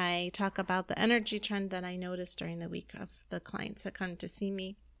when I talk about the energy trend that I noticed during the week of the clients that come to see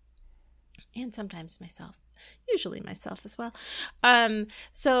me, and sometimes myself, usually myself as well.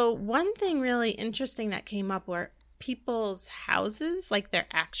 So one thing really interesting that came up were people's houses, like their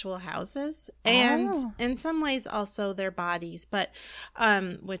actual houses, and in some ways also their bodies, but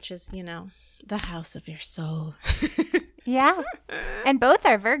which is, the house of your soul. Yeah. And both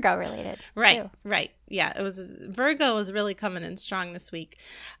are Virgo related. Right. Too. Right. Yeah. Virgo was really coming in strong this week.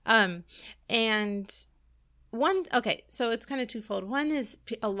 And so it's kind of twofold. One is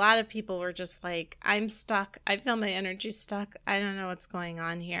a lot of people were just like, I'm stuck. I feel my energy stuck. I don't know what's going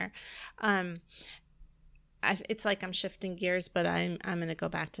on here. It's like I'm shifting gears, but I'm going to go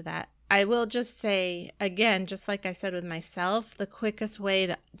back to that. I will just say, again, just like I said with myself, the quickest way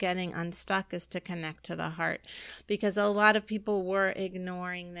to getting unstuck is to connect to the heart, because a lot of people were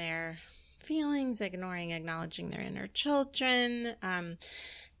ignoring their feelings, acknowledging their inner children.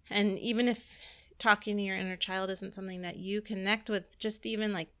 And even if talking to your inner child isn't something that you connect with, just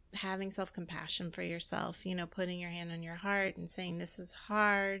even like having self-compassion for yourself, putting your hand on your heart and saying, this is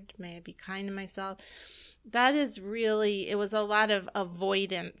hard, may I be kind to myself. That is really, it was a lot of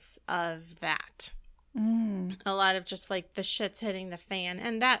avoidance of that. A lot of just like the shit's hitting the fan.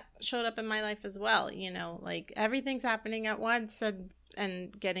 And that showed up in my life as well. Like everything's happening at once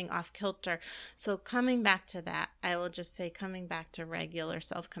and getting off kilter. So coming back to that, I will just say coming back to regular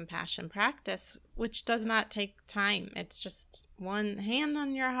self-compassion practice, which does not take time. It's just one hand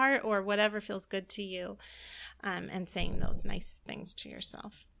on your heart or whatever feels good to you, and saying those nice things to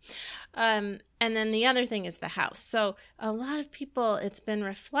yourself. And then the other thing is the house. So a lot of people, it's been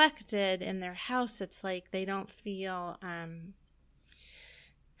reflected in their house. It's like they don't feel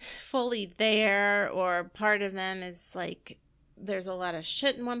fully there, or part of them is like there's a lot of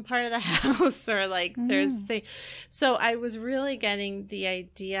shit in one part of the house, or like there's the. So I was really getting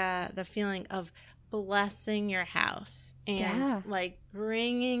the feeling of blessing your house and like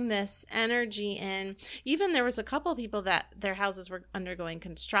bringing this energy in. Even there was a couple of people that their houses were undergoing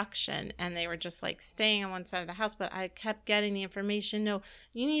construction and they were just like staying on one side of the house, but I kept getting the information, no,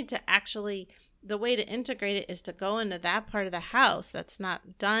 you need to actually the way to integrate it is to go into that part of the house that's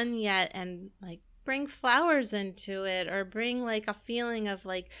not done yet and like bring flowers into it, or bring like a feeling of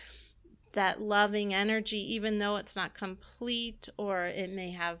like that loving energy, even though it's not complete or it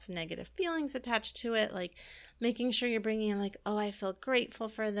may have negative feelings attached to it. Like making sure you're bringing in like, oh, I feel grateful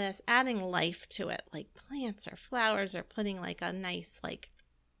for this, adding life to it, like plants or flowers, or putting like a nice like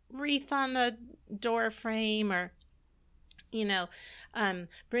wreath on the door frame, or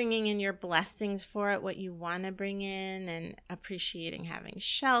bringing in your blessings for it, what you want to bring in, and appreciating having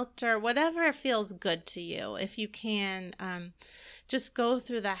shelter, whatever feels good to you. If you can, just go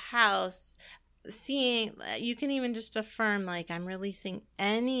through the house, seeing, you can even just affirm, like, I'm releasing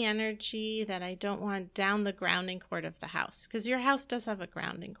any energy that I don't want down the grounding cord of the house, because your house does have a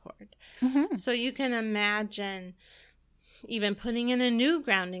grounding cord. Mm-hmm. So you can imagine even putting in a new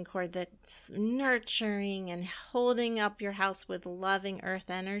grounding cord that's nurturing and holding up your house with loving earth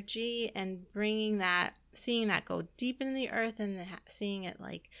energy, and bringing that, seeing that go deep into the earth, and seeing it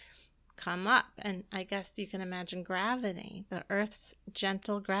like come up. And I guess you can imagine gravity, the earth's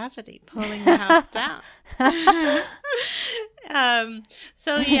gentle gravity pulling the house down.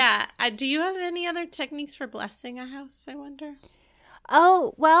 So yeah, do you have any other techniques for blessing a house, I wonder?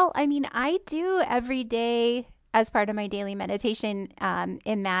 Oh, well, I mean, I do every day as part of my daily meditation,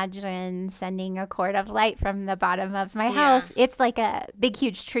 imagine sending a cord of light from the bottom of my house. It's like a big,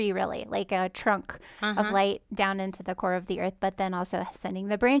 huge tree, really, like a trunk of light down into the core of the earth, but then also sending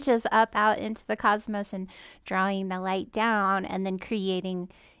the branches up out into the cosmos and drawing the light down, and then creating,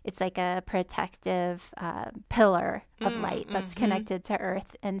 it's like a protective pillar of light that's connected to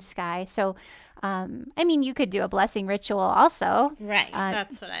earth and sky. So, I mean, you could do a blessing ritual also. Right.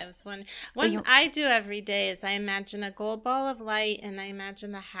 That's what I was wondering. What I do every day is I imagine a gold ball of light, and I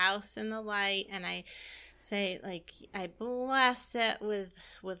imagine the house in the light, and I say, like, I bless it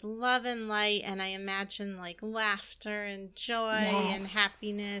with love and light, and I imagine like laughter and joy and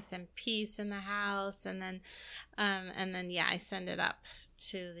happiness and peace in the house, and then I send it up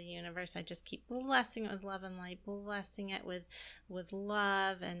to the universe. I just keep blessing it with love and light, blessing it with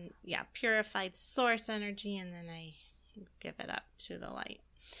love and purified source energy, and then I give it up to the light.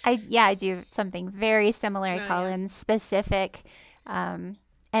 I do something very similar. I call in specific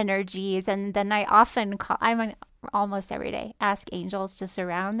energies, and then I often almost every day ask angels to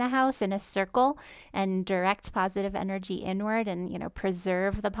surround the house in a circle and direct positive energy inward, and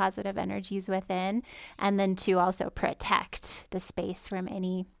preserve the positive energies within, and then to also protect the space from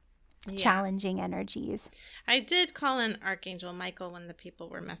any challenging energies. I did call in Archangel Michael when the people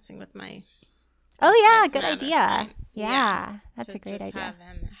were messing with my good idea. Yeah, that's a great idea. Have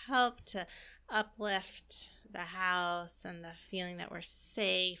him help to uplift the house and the feeling that we're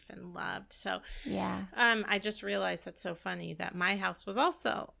safe and loved. So I just realized that's so funny that my house was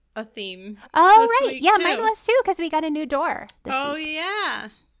also a theme. Oh, right. Yeah, mine was too, because we got a new door this week.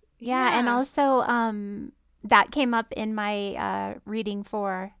 Yeah, and also that came up in my reading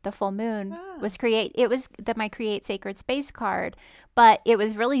for the full moon. It was my Create Sacred Space card, but it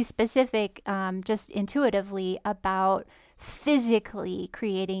was really specific, just intuitively, about physically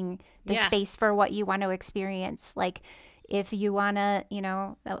creating the space for what you want to experience. Like, if you want to,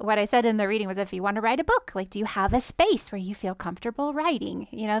 what I said in the reading was, if you want to write a book, like, do you have a space where you feel comfortable writing?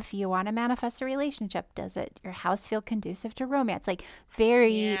 If you want to manifest a relationship, does your house feel conducive to romance? Like,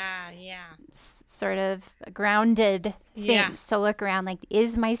 very sort of grounded things to look around. Like,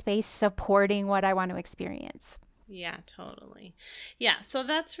 is my space supporting what I want to experience? Yeah, totally. Yeah, so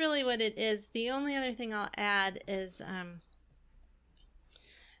that's really what it is. The only other thing I'll add is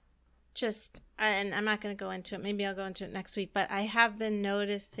and I'm not going to go into it. Maybe I'll go into it next week. But I have been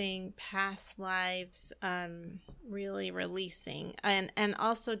noticing past lives really releasing, and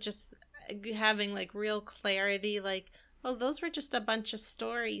also just having like real clarity, like, oh, those were just a bunch of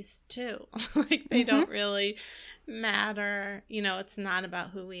stories too. Like, they don't really matter. It's not about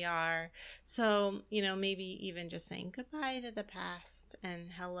who we are. So, maybe even just saying goodbye to the past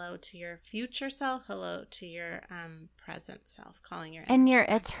and hello to your future self, hello to your present self, calling your and your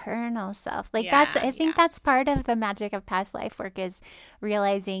eternal self. Like, I think that's part of the magic of past life work, is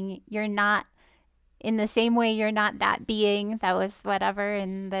realizing you're not, in the same way you're not that being that was whatever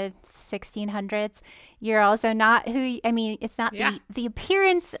in the 1600s, you're also not it's not the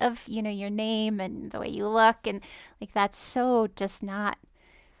appearance of, your name and the way you look, and like, that's so just not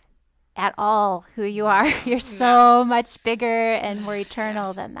at all who you are. You're so much bigger and more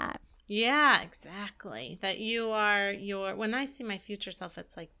eternal than that. Yeah, exactly. That you are when I see my future self,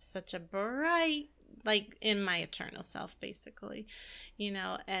 it's like such a bright, like in my eternal self, basically,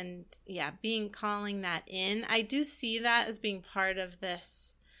 and calling that in. I do see that as being part of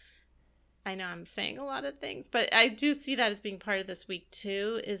this I know I'm saying a lot of things, but I do see that as being part of this week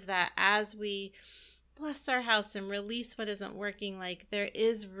too, is that as we bless our house and release what isn't working, like there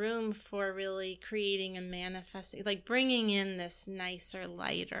is room for really creating and manifesting, like bringing in this nicer,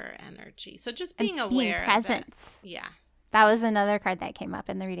 lighter energy. So just being aware, being present. Of it. Yeah. That was another card that came up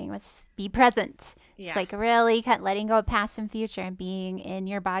in the reading, was be present. Yeah. It's like really letting go of past and future and being in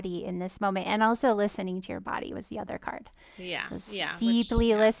your body in this moment, and also listening to your body was the other card. Yeah. Yeah.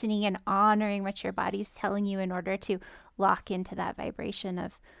 Deeply listening and honoring what your body's telling you in order to lock into that vibration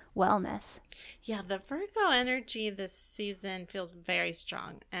of wellness. Yeah, the Virgo energy this season feels very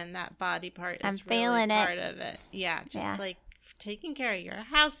strong, and that body part is really part of it. Yeah, just like taking care of your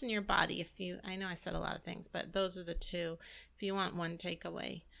house and your body. I know I said a lot of things, but those are the two. If you want one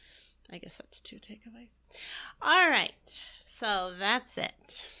takeaway, I guess that's 2 takeaways. All right, so that's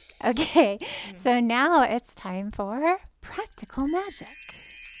it. Okay, so now it's time for practical magic.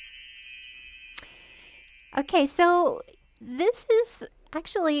 Okay, so this is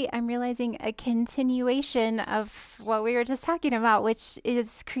actually, I'm realizing, a continuation of what we were just talking about, which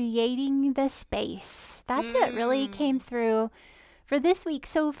is creating the space. That's what really came through for this week.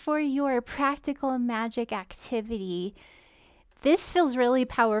 So for your practical magic activity, this feels really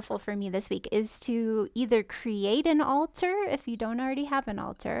powerful for me this week, is to either create an altar if you don't already have an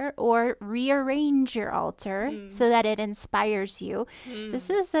altar, or rearrange your altar so that it inspires you. This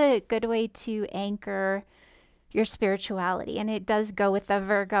is a good way to anchor your spirituality, and it does go with the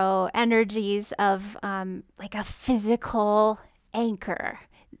Virgo energies of like a physical anchor,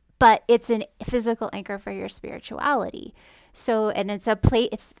 but it's a physical anchor for your spirituality. So, and it's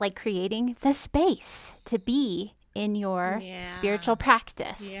it's like creating the space to be in your spiritual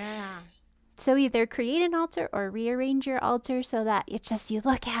practice. Yeah. So either create an altar or rearrange your altar so that you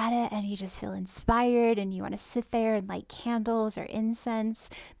look at it and you just feel inspired and you want to sit there and light candles or incense.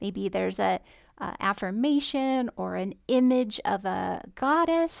 Maybe there's a affirmation or an image of a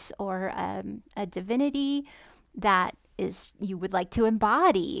goddess or a divinity that you would like to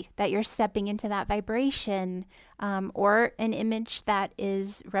embody, that you're stepping into that vibration, or an image that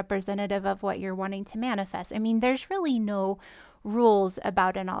is representative of what you're wanting to manifest. I mean, there's really no rules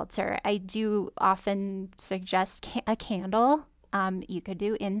about an altar. I do often suggest a candle. You could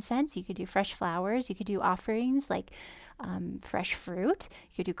do incense, you could do fresh flowers, you could do offerings like fresh fruit,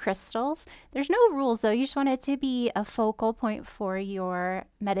 you could do crystals. There's no rules though. You just want it to be a focal point for your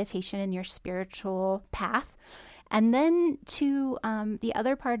meditation and your spiritual path. And then to the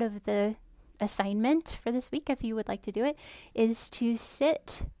other part of the assignment for this week, if you would like to do it, is to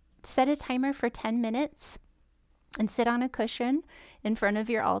set a timer for 10 minutes and sit on a cushion in front of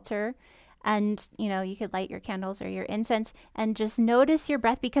your altar. And, you could light your candles or your incense and just notice your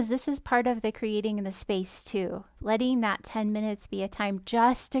breath, because this is part of the creating the space too. Letting that 10 minutes be a time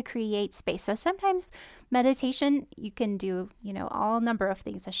just to create space. So sometimes meditation, you can do, all number of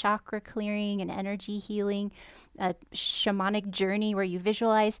things, a chakra clearing, an energy healing, a shamanic journey where you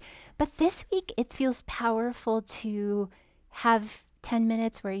visualize. But this week, it feels powerful to have 10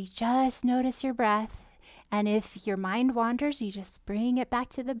 minutes where you just notice your breath. And if your mind wanders, you just bring it back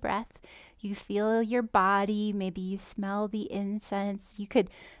to the breath. You feel your body. Maybe you smell the incense. You could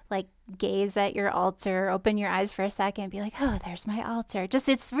gaze at your altar, open your eyes for a second, and be like, oh, there's my altar.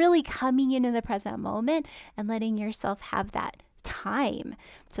 It's really coming into the present moment and letting yourself have that time.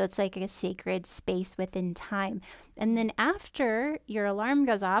 So it's like a sacred space within time. And then after your alarm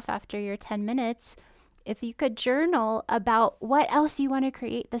goes off, after your 10 minutes, if you could journal about what else you want to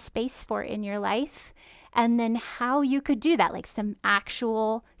create the space for in your life, and then how you could do that, like some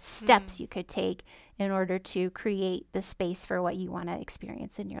actual steps you could take in order to create the space for what you want to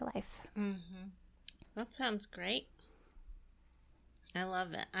experience in your life. Mm-hmm. That sounds great. I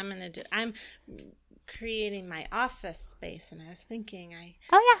love it. I'm creating my office space, and I was thinking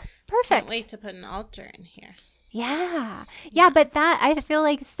perfect. Can't wait to put an altar in here. Yeah, but I feel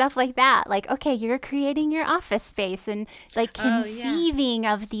like stuff like that, okay, you're creating your office space and conceiving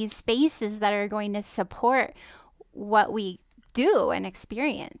of these spaces that are going to support what we do and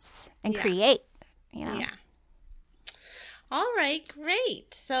experience and create, Yeah. All right,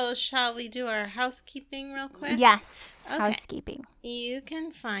 great. So shall we do our housekeeping real quick? Yes, okay. Housekeeping. You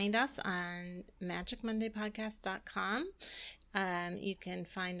can find us on magicmondaypodcast.com. You can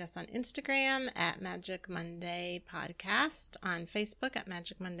find us on Instagram at Magic Monday Podcast, on Facebook at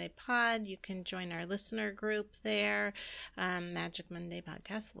Magic Monday Pod. You can join our listener group there, Magic Monday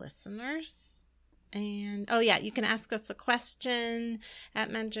Podcast listeners. And, you can ask us a question at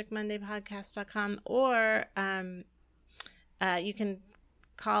magicmondaypodcast.com, or you can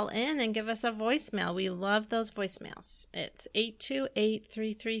call in and give us a voicemail. We love those voicemails. It's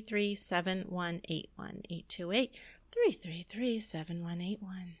 828-333-7181. 828-333-7181.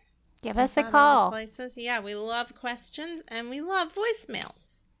 Give us a call. Yeah, we love questions and we love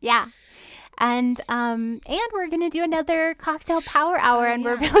voicemails. Yeah. And we're going to do another cocktail power hour, and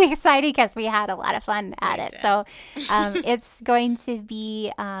we're really excited because we had a lot of fun at it. So it's going to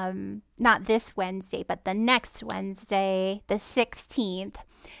be not this Wednesday, but the next Wednesday, the 16th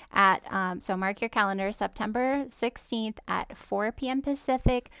at, so mark your calendar, September 16th at 4 p.m.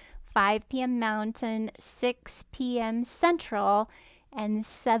 Pacific, 5 p.m. Mountain, 6 p.m. Central, and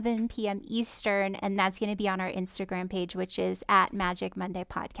 7 p.m. Eastern. And that's going to be on our Instagram page, which is at Magic Monday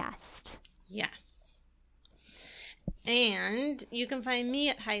Podcast. Yes. And you can find me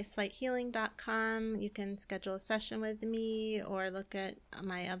at highestlighthealing.com. You can schedule a session with me or look at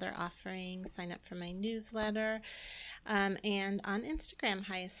my other offerings, sign up for my newsletter, and on Instagram,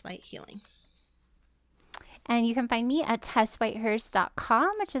 Highest Light Healing. And you can find me at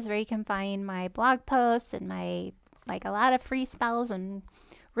tesswhitehurst.com, which is where you can find my blog posts and my, like, a lot of free spells and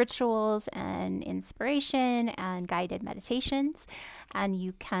rituals and inspiration and guided meditations. And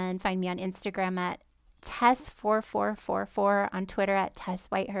you can find me on Instagram at Tess4444, on Twitter at Tess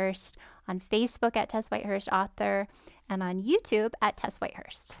Whitehurst, on Facebook at Tess Whitehurst Author, and on YouTube at Tess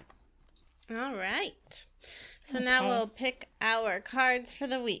Whitehurst. All right. So now we'll pick our cards for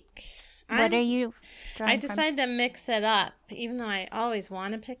the week. What are you drawing I decided to mix it up. Even though I always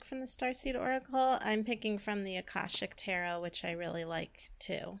want to pick from the Starseed Oracle, I'm picking from the Akashic Tarot, which I really like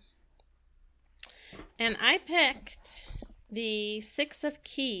too. And I picked the Six of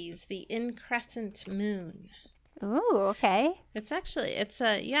Keys, the Increscent Moon. Ooh, okay. It's a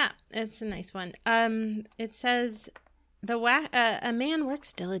nice one. It says, a man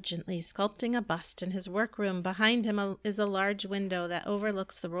works diligently, sculpting a bust in his workroom. Behind him is a large window that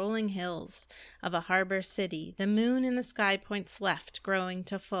overlooks the rolling hills of a harbor city. The moon in the sky points left, growing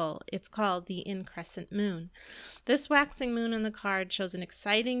to full. It's called the Increscent Moon. This waxing moon on the card shows an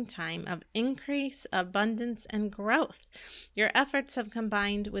exciting time of increase, abundance, and growth. Your efforts have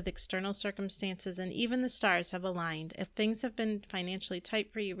combined with external circumstances, and even the stars have aligned. If things have been financially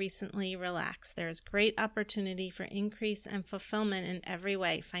tight for you recently, relax. There is great opportunity for increase and fulfillment in every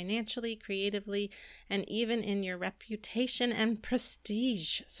way, financially, creatively, and even in your reputation and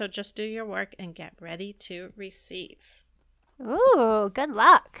prestige. So just do your work and get ready to receive. Ooh, good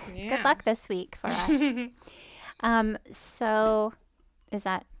luck. Yeah. Good luck this week for us. So is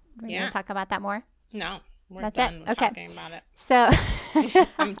that, we're going to talk about that more? No, That's done it? Okay. Talking about it. So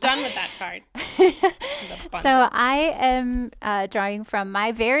I'm done with that card. So I am drawing from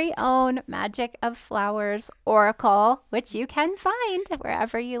my very own Magic of Flowers Oracle, which you can find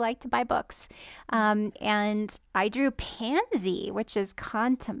wherever you like to buy books. And I drew Pansy, which is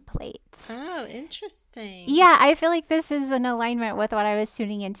contemplate. Oh, interesting. Yeah, I feel like this is in alignment with what I was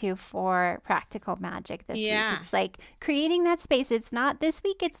tuning into for practical magic this week. It's like creating that space. It's not this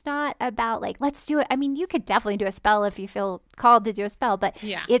week. It's not about like, let's do it. I mean, you could definitely do a spell if you feel called to do a spell, but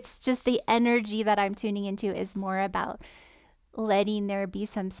it's just the energy that I'm tuning into is more about letting there be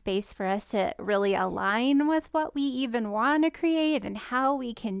some space for us to really align with what we even want to create and how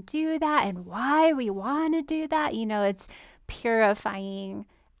we can do that and why we want to do that. You know, it's purifying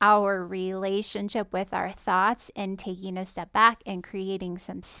our relationship with our thoughts and taking a step back and creating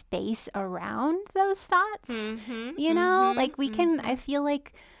some space around those thoughts. You know, like we can, I feel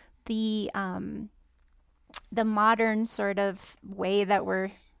like the modern sort of way that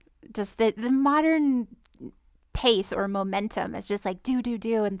we're just the modern pace or momentum is just like do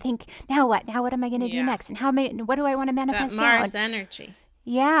and think, now what am I going to do next, and what do I want to manifest that Mars now? energy.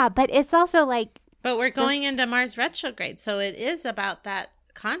 But it's also like, but we're going into Mars retrograde, so it is about that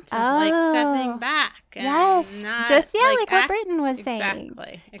content, like stepping back and not like what Britten was saying.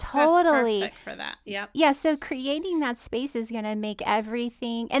 Exactly. Totally That's perfect for that. So creating that space is going to make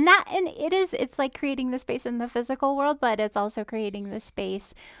everything, and it's like creating the space in the physical world, but it's also creating the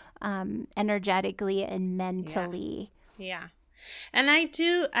space energetically and mentally. And I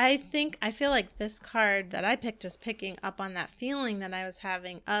feel like this card that I picked was picking up on that feeling that I was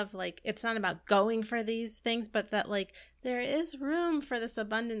having of like, it's not about going for these things, but that like there is room for this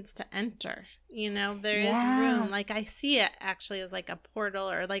abundance to enter. You know, there is room. Like I see it actually as like a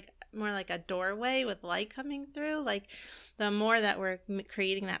portal, or like more like a doorway with light coming through. Like the more that we're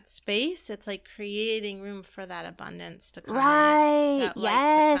creating that space, it's like creating room for that abundance to come in. That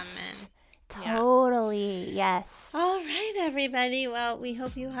light to come in. Totally. Yes. All right, everybody. Well, we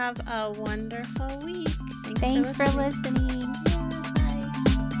hope you have a wonderful week. Thanks for listening. Bye.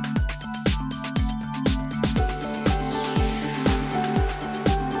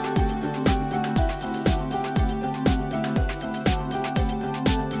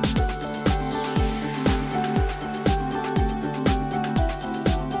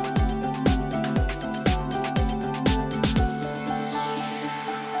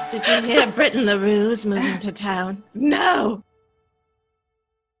 Yeah, Britten LaRue is moving to town. No.